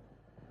lawyers.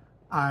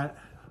 I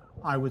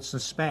would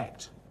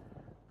suspect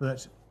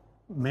that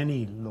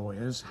many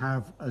lawyers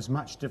have as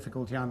much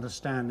difficulty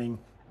understanding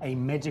a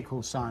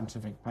medical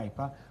scientific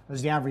paper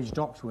as the average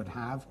doctor would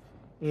have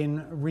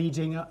in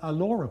reading a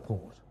law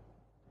report.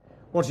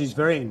 What is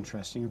very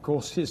interesting, of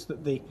course, is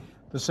that the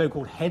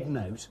so-called head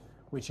note,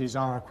 which is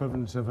our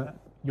equivalent of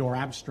your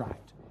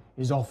abstract,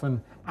 is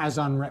often as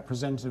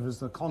unrepresentative as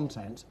the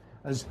content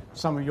as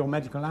some of your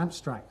medical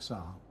abstracts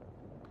are.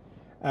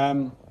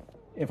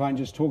 If I can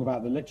just talk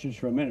about the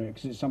literature a minute,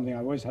 because it's something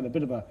I've always had a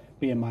bit of a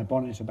bee in my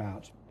bonnet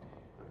about.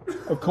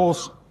 Of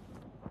course,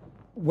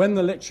 when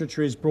the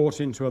literature is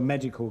brought into a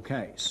medical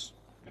case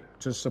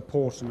to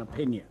support an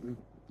opinion,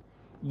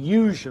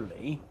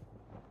 usually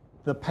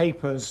the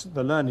papers,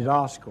 the learned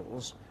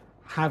articles,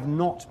 have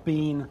not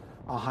been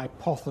a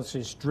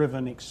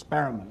hypothesis-driven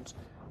experiment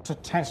to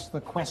test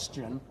the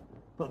question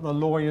that the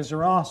lawyers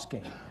are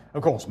asking.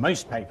 Of course,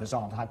 most papers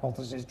aren't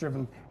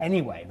hypothesis-driven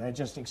anyway, they're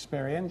just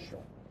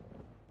experiential.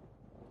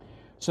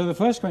 So the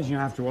first question you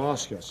have to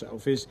ask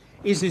yourself is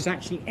this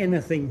actually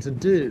anything to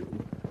do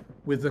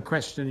with the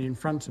question in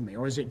front of me,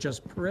 or is it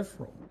just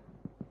peripheral?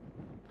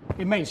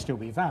 It may still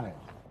be valid.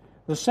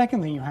 The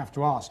second thing you have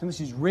to ask, and this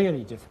is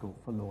really difficult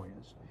for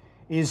lawyers,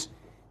 is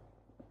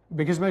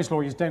because most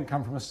lawyers don't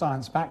come from a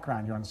science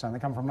background, you understand, they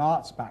come from an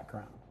arts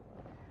background.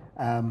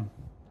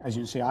 As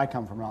you can see, I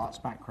come from an arts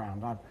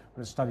background. I would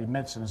have studied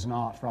medicine as an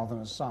art rather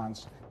than as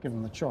science,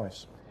 given the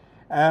choice.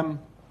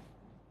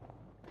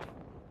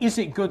 Is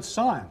it good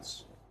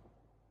science?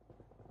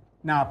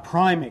 Now, a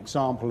prime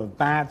example of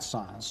bad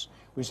science,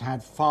 which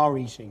had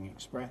far-reaching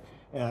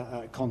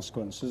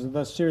consequences, are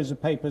the series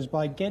of papers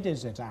by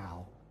Geddes et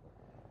al.,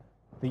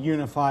 the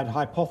unified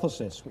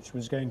hypothesis, which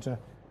was going to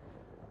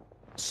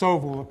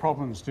solve all the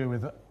problems to do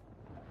with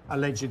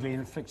allegedly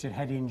inflicted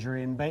head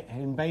injury in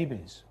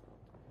babies.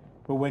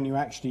 But when you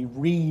actually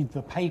read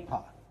the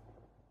paper,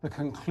 the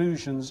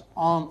conclusions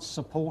aren't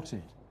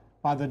supported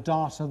by the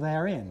data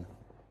therein.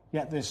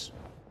 Yet this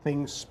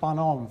thing spun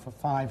on for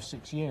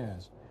 5-6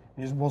 years.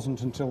 It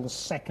wasn't until the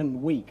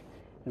second week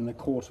in the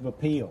Court of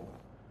Appeal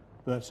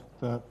that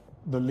the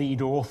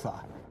lead author,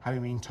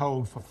 having been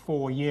told for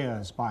 4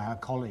 years by her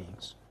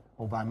colleagues,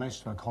 or by most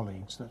of her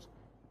colleagues, that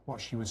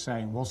what she was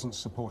saying wasn't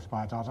supported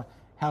by data,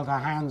 held her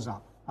hands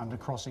up under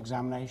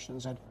cross-examination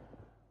and said,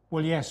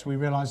 well, yes, we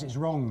realise it's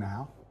wrong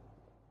now.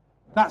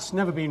 That's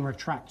never been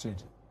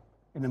retracted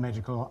in a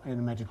medical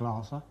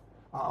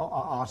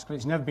article.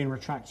 It's never been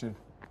retracted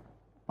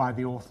by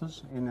the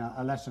authors in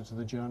a letter to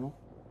the journal.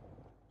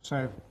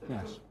 So,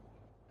 yes.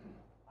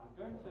 I'm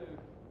going to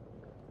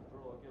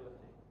draw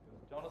guillotine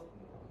because Jonathan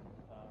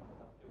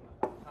has given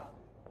a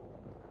fantastic talk,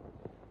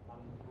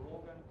 and we're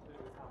all going to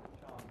have a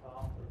chance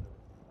after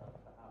this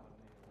to have a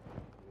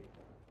meal,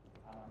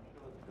 and I'm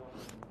sure that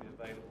Jonathan will be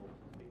available to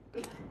speak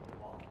to us for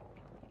a while.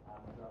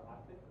 And I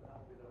think that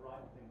would be the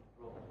right thing to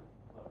draw to a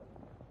close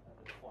at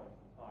this point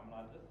in time. And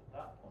I just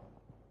at that point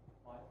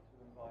might to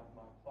invite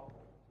Mark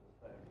Sokol to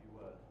say a few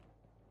words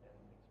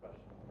in expression.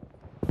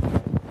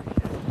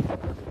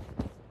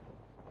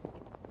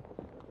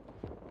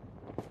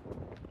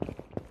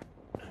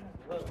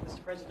 Well,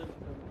 Mr. President,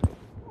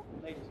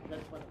 ladies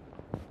and gentlemen,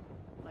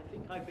 I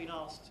think I've been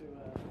asked to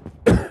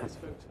give this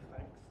vote of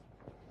thanks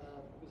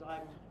because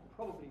I'm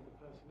probably the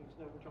person who's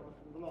known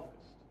Jonathan the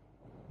longest.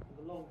 And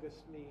the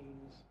longest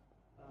means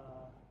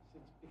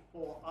since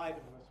before either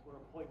of us were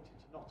appointed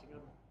to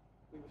Nottingham,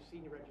 we were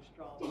senior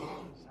registrars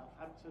in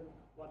Southampton,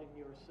 one in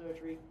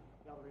neurosurgery,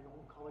 the other in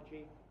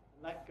oncology,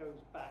 and that goes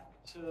back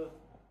to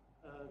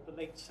the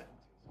late 70s.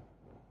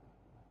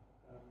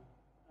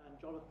 And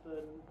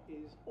Jonathan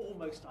is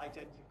almost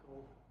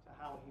identical to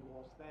how he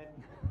was then,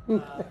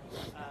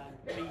 and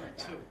me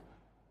too.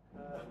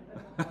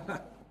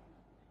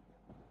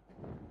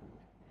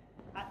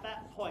 At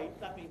that point,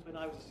 that means when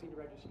I was a senior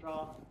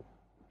registrar,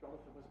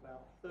 Jonathan was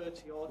about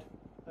 30-odd,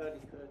 early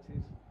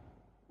 30s.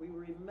 We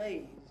were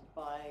amazed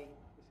by,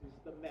 this is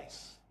the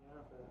mess,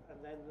 and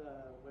then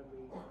when we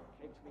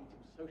came to meet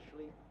him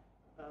socially,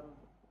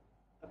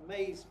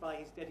 amazed by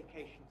his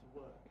dedication to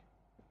work.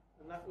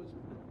 And that was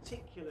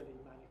particularly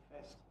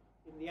manifest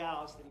in the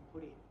hours that he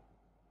put in.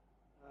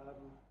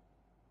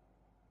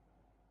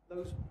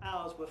 Those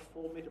hours were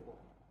formidable.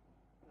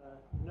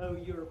 No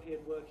European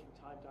Working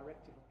Time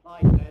Directive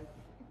applied then,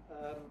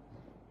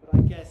 but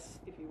I guess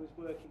if he was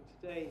working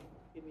today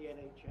in the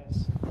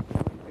NHS,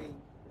 it would be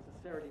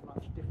necessarily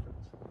much different,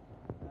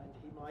 and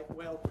he might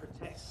well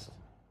protest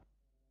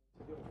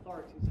to the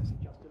authorities, as he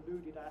just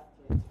alluded at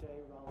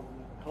today, rather than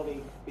a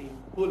colleague being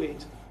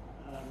bullied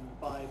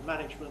by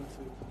management to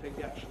take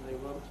the action they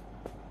want.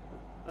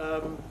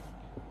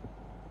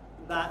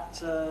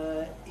 that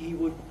he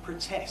would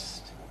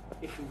protest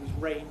if he was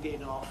reined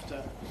in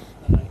after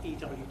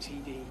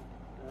EWTD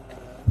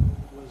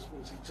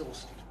was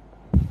exhausted.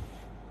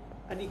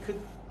 And he could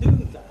do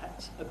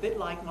that a bit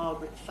like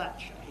Margaret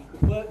Thatcher. He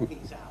could work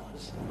these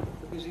hours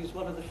because he was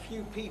one of the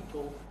few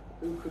people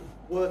who could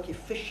work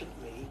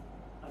efficiently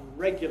and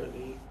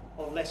regularly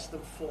on less than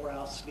 4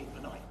 hours sleep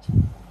a night.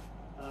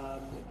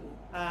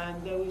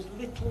 And there was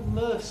little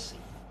mercy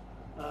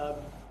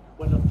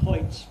when a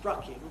point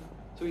struck him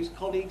to his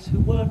colleagues who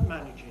weren't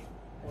managing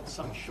on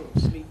such short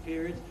sleep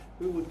periods,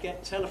 who would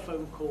get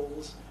telephone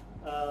calls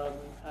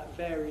at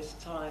various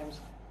times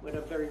when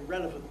a very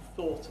relevant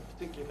thought,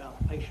 particularly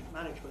about patient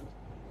management,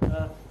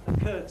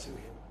 occurred to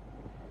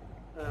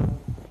him.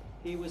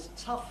 He was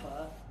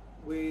tougher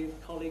with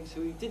colleagues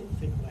who he didn't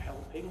think were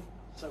helping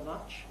so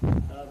much,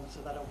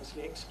 so that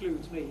obviously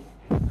excludes me,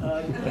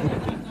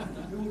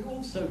 who would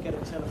also get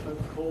a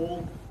telephone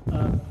call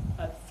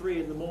at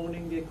 3 in the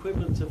morning, the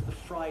equivalent of the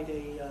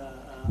Friday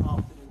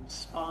afternoon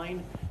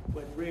spine,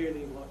 when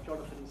really what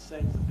Jonathan is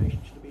saying is the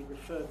patient should have been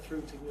referred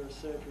through to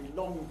neurosurgery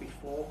long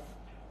before.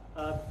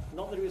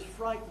 Not that he was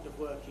frightened of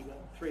working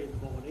at 3 in the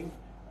morning,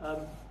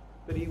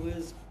 but he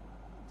was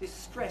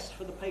distressed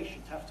for the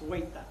patient to have to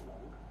wait that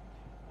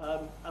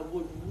long, and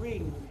would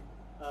ring,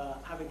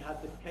 having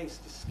had the case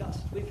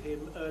discussed with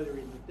him earlier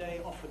in the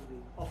day,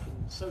 often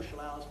social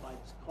hours by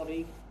his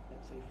colleague,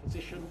 let's say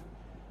physician,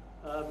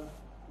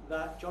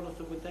 that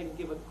Jonathan would then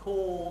give a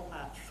call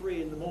at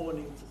 3 in the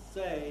morning to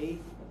say,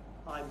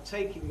 I'm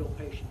taking your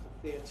patient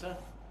to theatre,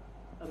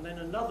 and then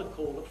another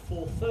call at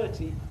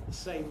 4:30 the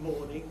same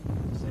morning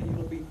to say,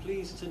 you'll be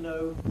pleased to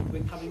know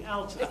we're coming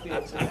out of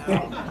theatre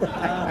now,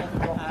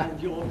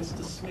 and your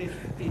Mr. Smith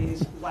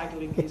is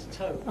waggling his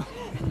toe.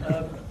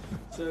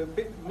 So a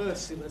bit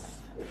merciless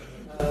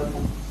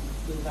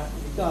in that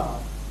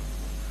regard.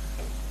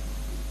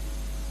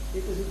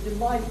 It was a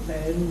delight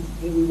then.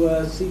 Here we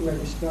were, senior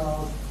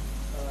registrars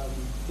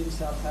in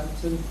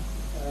Southampton.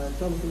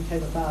 Jonathan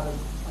came about,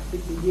 I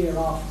think, a year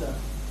after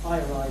I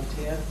arrived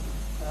here.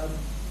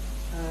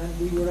 And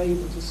we were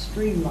able to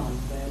streamline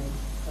then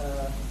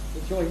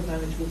the joint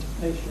management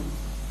of patients,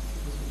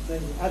 this was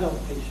mainly adult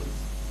patients,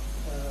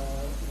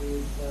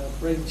 with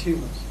brain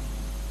tumours.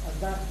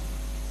 And that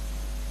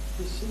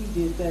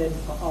proceeded then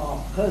for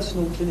our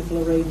personal clinical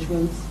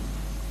arrangements,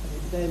 and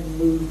it then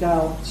moved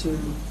out to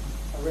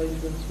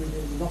arrangements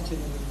within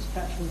Nottingham's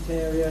catchment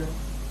area,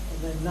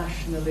 and then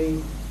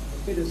nationally,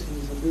 a bit as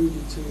he's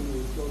alluded to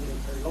with Giorgio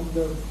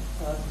Perilongo,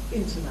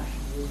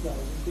 internationally as well.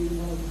 We've been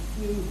one of the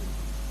few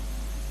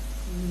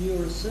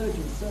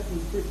neurosurgeons,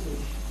 certainly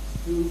British,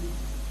 who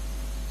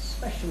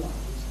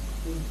specialise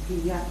in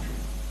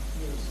paediatric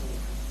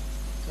neurosurgery.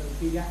 So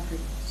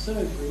paediatric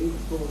surgery,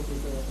 of course,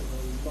 is a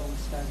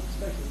long-standing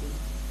specialty.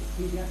 But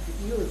paediatric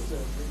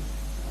neurosurgery,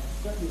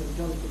 certainly when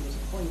Jonathan was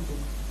appointed,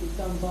 is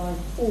done by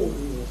all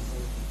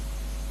neurosurgeons.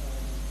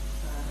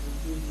 And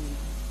he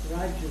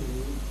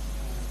gradually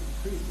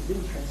increased his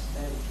interest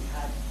there, which he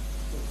had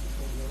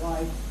before he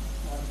arrived,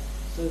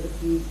 so that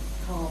he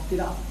carved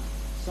it up.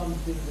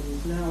 Something that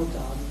is now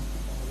done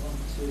by 1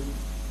 to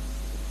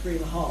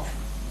 3.5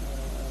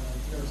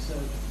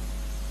 neurosurgeons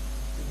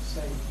in the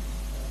same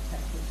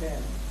catchment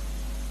area.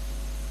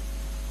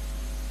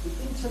 The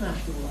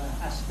international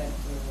aspect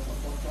of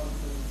what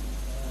Jonathan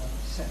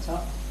set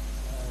up,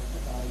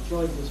 that I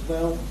joined as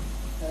well,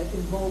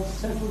 involved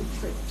several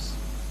trips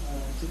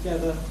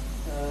together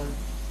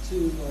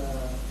to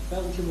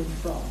Belgium and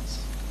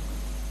France,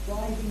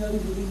 driving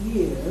over the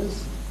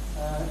years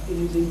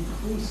in his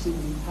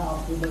increasingly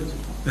powerful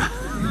motorcar.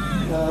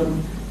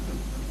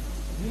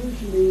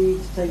 Usually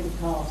to take the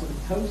car to the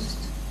coast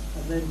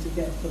and then to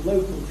get the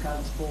local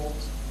transport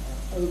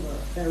over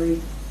a ferry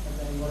and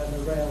then whatever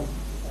rail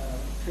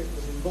trip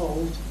was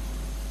involved,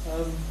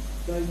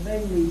 going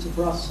mainly to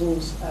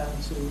Brussels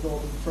and to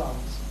northern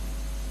France.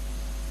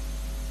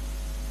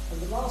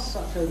 And the last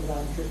such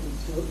overland trip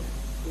we took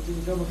was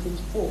in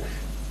Jonathan's Porsche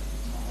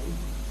at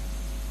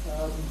the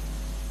time.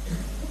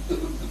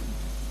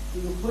 We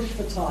were pushed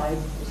for time,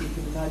 as you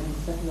can imagine,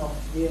 setting off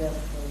here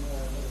from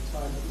the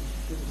time that we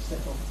should have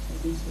set off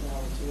at least an hour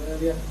or two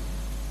earlier.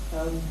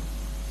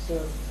 So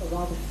a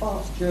rather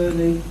fast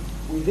journey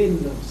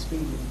within the speed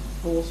limit,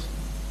 of course.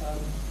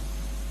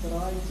 But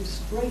I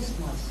disgraced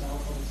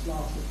myself on this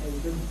last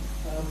occasion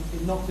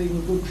in not being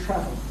a good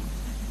traveller.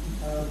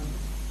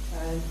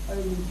 And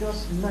only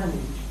just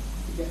managed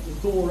to get the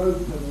door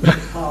open of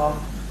the car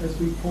as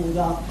we pulled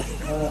up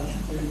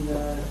in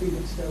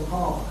Felixstowe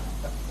Harbour.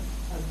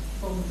 And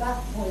from that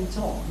point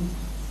on,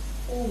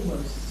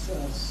 almost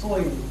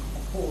soiling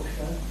a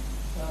Porsche,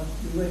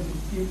 we went in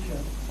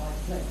future by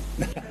plane.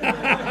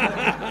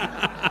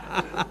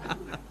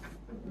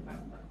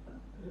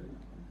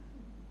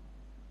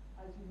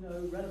 As you know,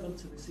 relevant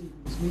to this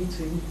evening's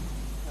meeting,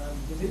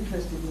 was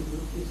interested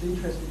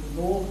in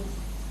law,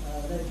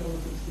 led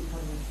Jonathan to become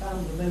a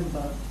founder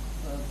member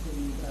of the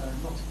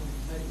Nottingham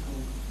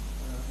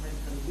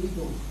Medical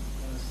Legal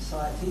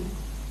Society,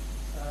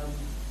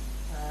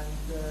 and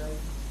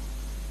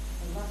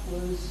that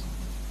was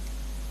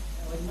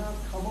I now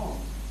come on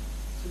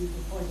to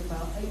the point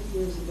about 8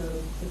 years ago,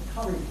 the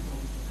courage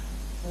point.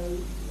 So,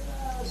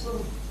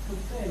 sort of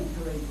fairly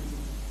courageous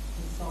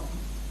consultant.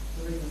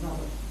 There is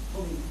another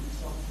colleague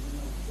consultant in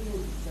another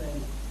field who say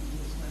you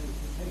mismanage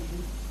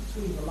communication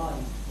between the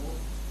lines, of course.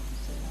 You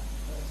say that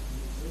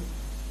personally.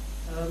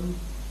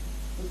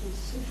 But the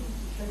decision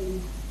to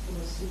change from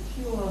a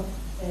secure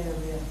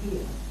area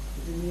here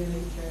within the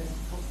NHS,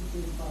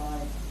 constituted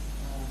by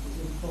his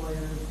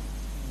employers,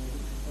 which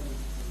is the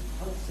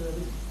health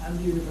service and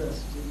the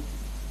university,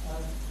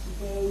 to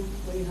go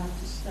where you have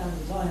to stand,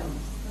 as I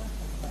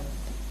understand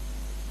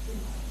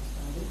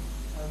it,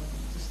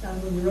 to stand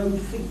on your own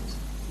feet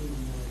in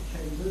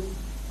chambers.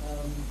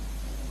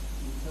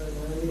 You heard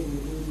earlier, you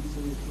alluded to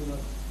if you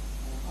were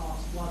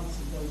asked once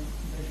and don't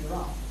measure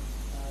up,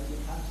 you're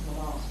perhaps not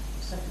asked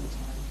a second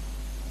time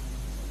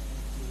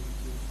to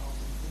pass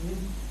an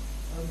opinion.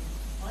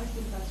 I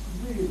think that's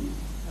really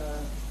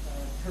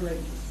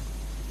courageous.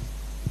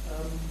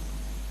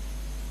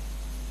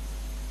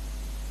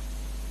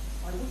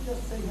 I would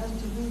just say, he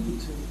hasn't alluded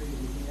to it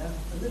really here,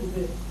 a little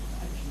bit,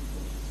 actually,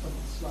 some of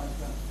the slides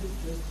about the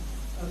pictures,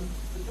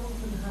 but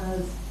Jonathan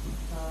has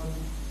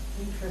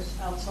interests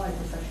outside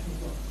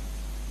professional work.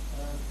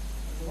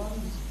 The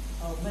ones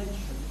I'll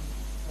mention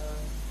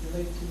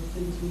relate to the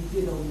things we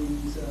did on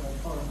these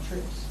foreign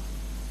trips.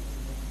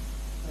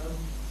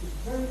 It's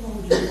very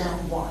knowledgeable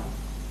about wine.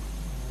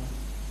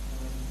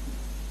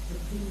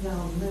 Have been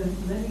down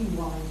many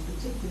wines,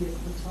 particularly at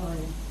the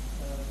time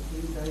that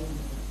we were going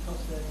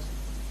across there,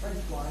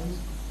 French wines,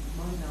 it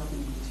might now be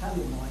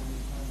Italian wine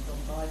as time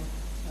gone by,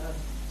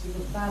 to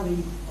the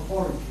valley of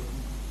origin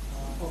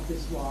of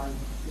this wine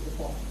with the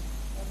bottle.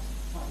 That's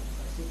quite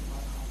impressive,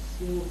 quite high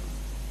skill,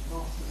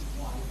 masters of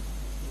wine,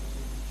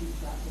 to achieve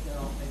that, but there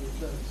aren't many of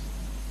those.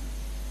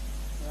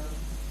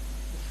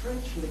 The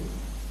French link,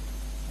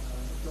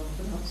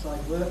 Jonathan,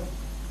 outside work,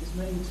 is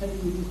maintained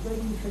with his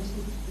very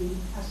interested in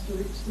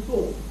Asterix the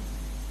Gaul.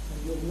 And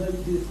you'll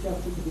notice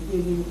just at the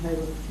beginning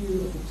came a few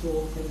of the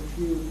talk, came a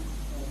few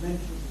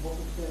mentions of what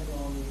was going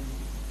on in the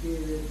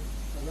period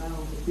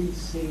around the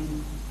BC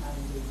and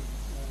the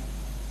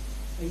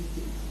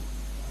 80s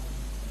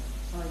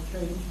time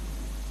change.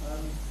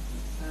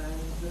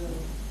 And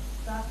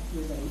that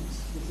relates,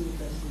 this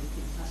interested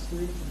in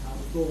Asterix and how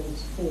the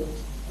Gauls fought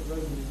the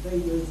Roman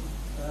invaders,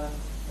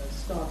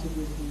 started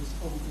with his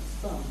oldest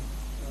son,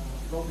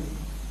 Robin,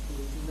 who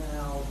is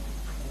now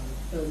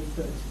early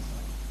 30s.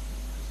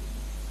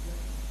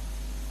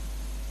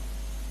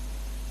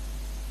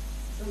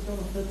 So,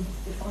 Jonathan,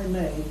 if I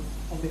may,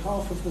 on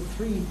behalf of the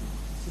three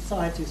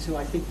societies who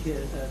I think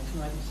here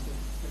tonight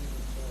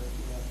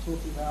we are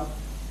talking about,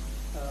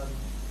 the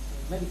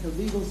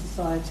Medico-Legal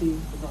Society,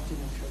 the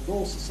Nottinghamshire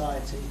Law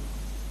Society,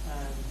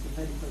 and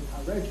the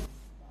Medico-Chirurgical Society,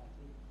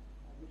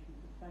 I wish you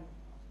to thank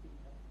our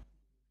speaker.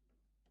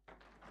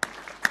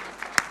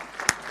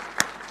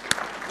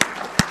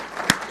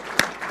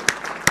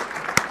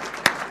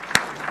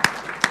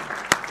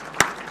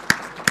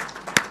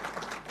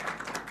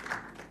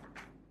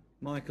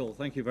 Michael,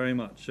 thank you very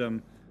much.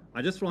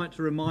 I'd just like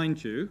to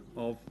remind you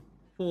of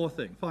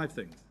five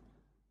things.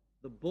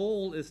 The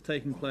ball is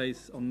taking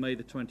place on May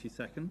the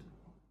 22nd.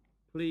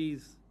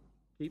 Please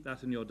keep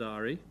that in your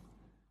diary.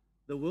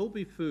 There will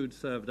be food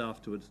served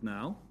afterwards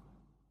now.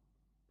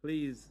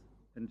 Please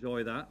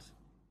enjoy that.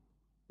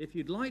 If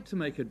you'd like to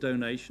make a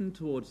donation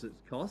towards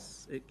its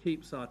costs, it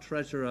keeps our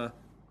treasurer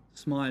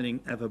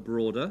smiling ever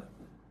broader,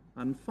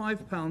 and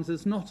 £5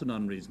 is not an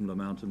unreasonable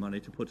amount of money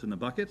to put in a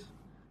bucket.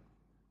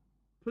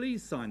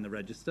 Please sign the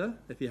register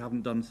if you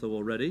haven't done so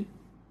already.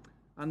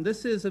 And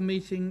this is a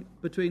meeting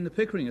between the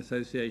Pickering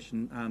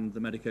Association and the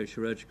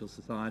Medico-Chirurgical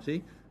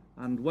Society,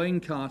 and Wayne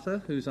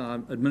Carter, who's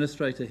our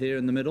administrator here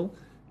in the middle.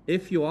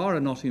 If you are a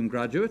Nottingham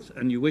graduate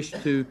and you wish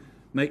to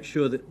make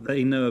sure that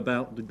they know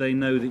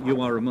that you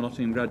are a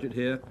Nottingham graduate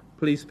here,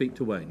 please speak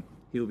to Wayne.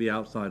 He'll be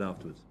outside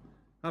afterwards.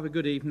 Have a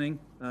good evening,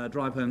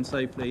 drive home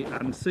safely,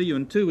 and see you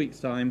in 2 weeks'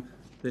 time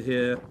to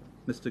hear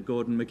Mr.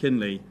 Gordon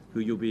McKinley,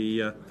 who you'll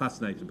be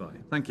fascinated by.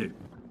 Thank you.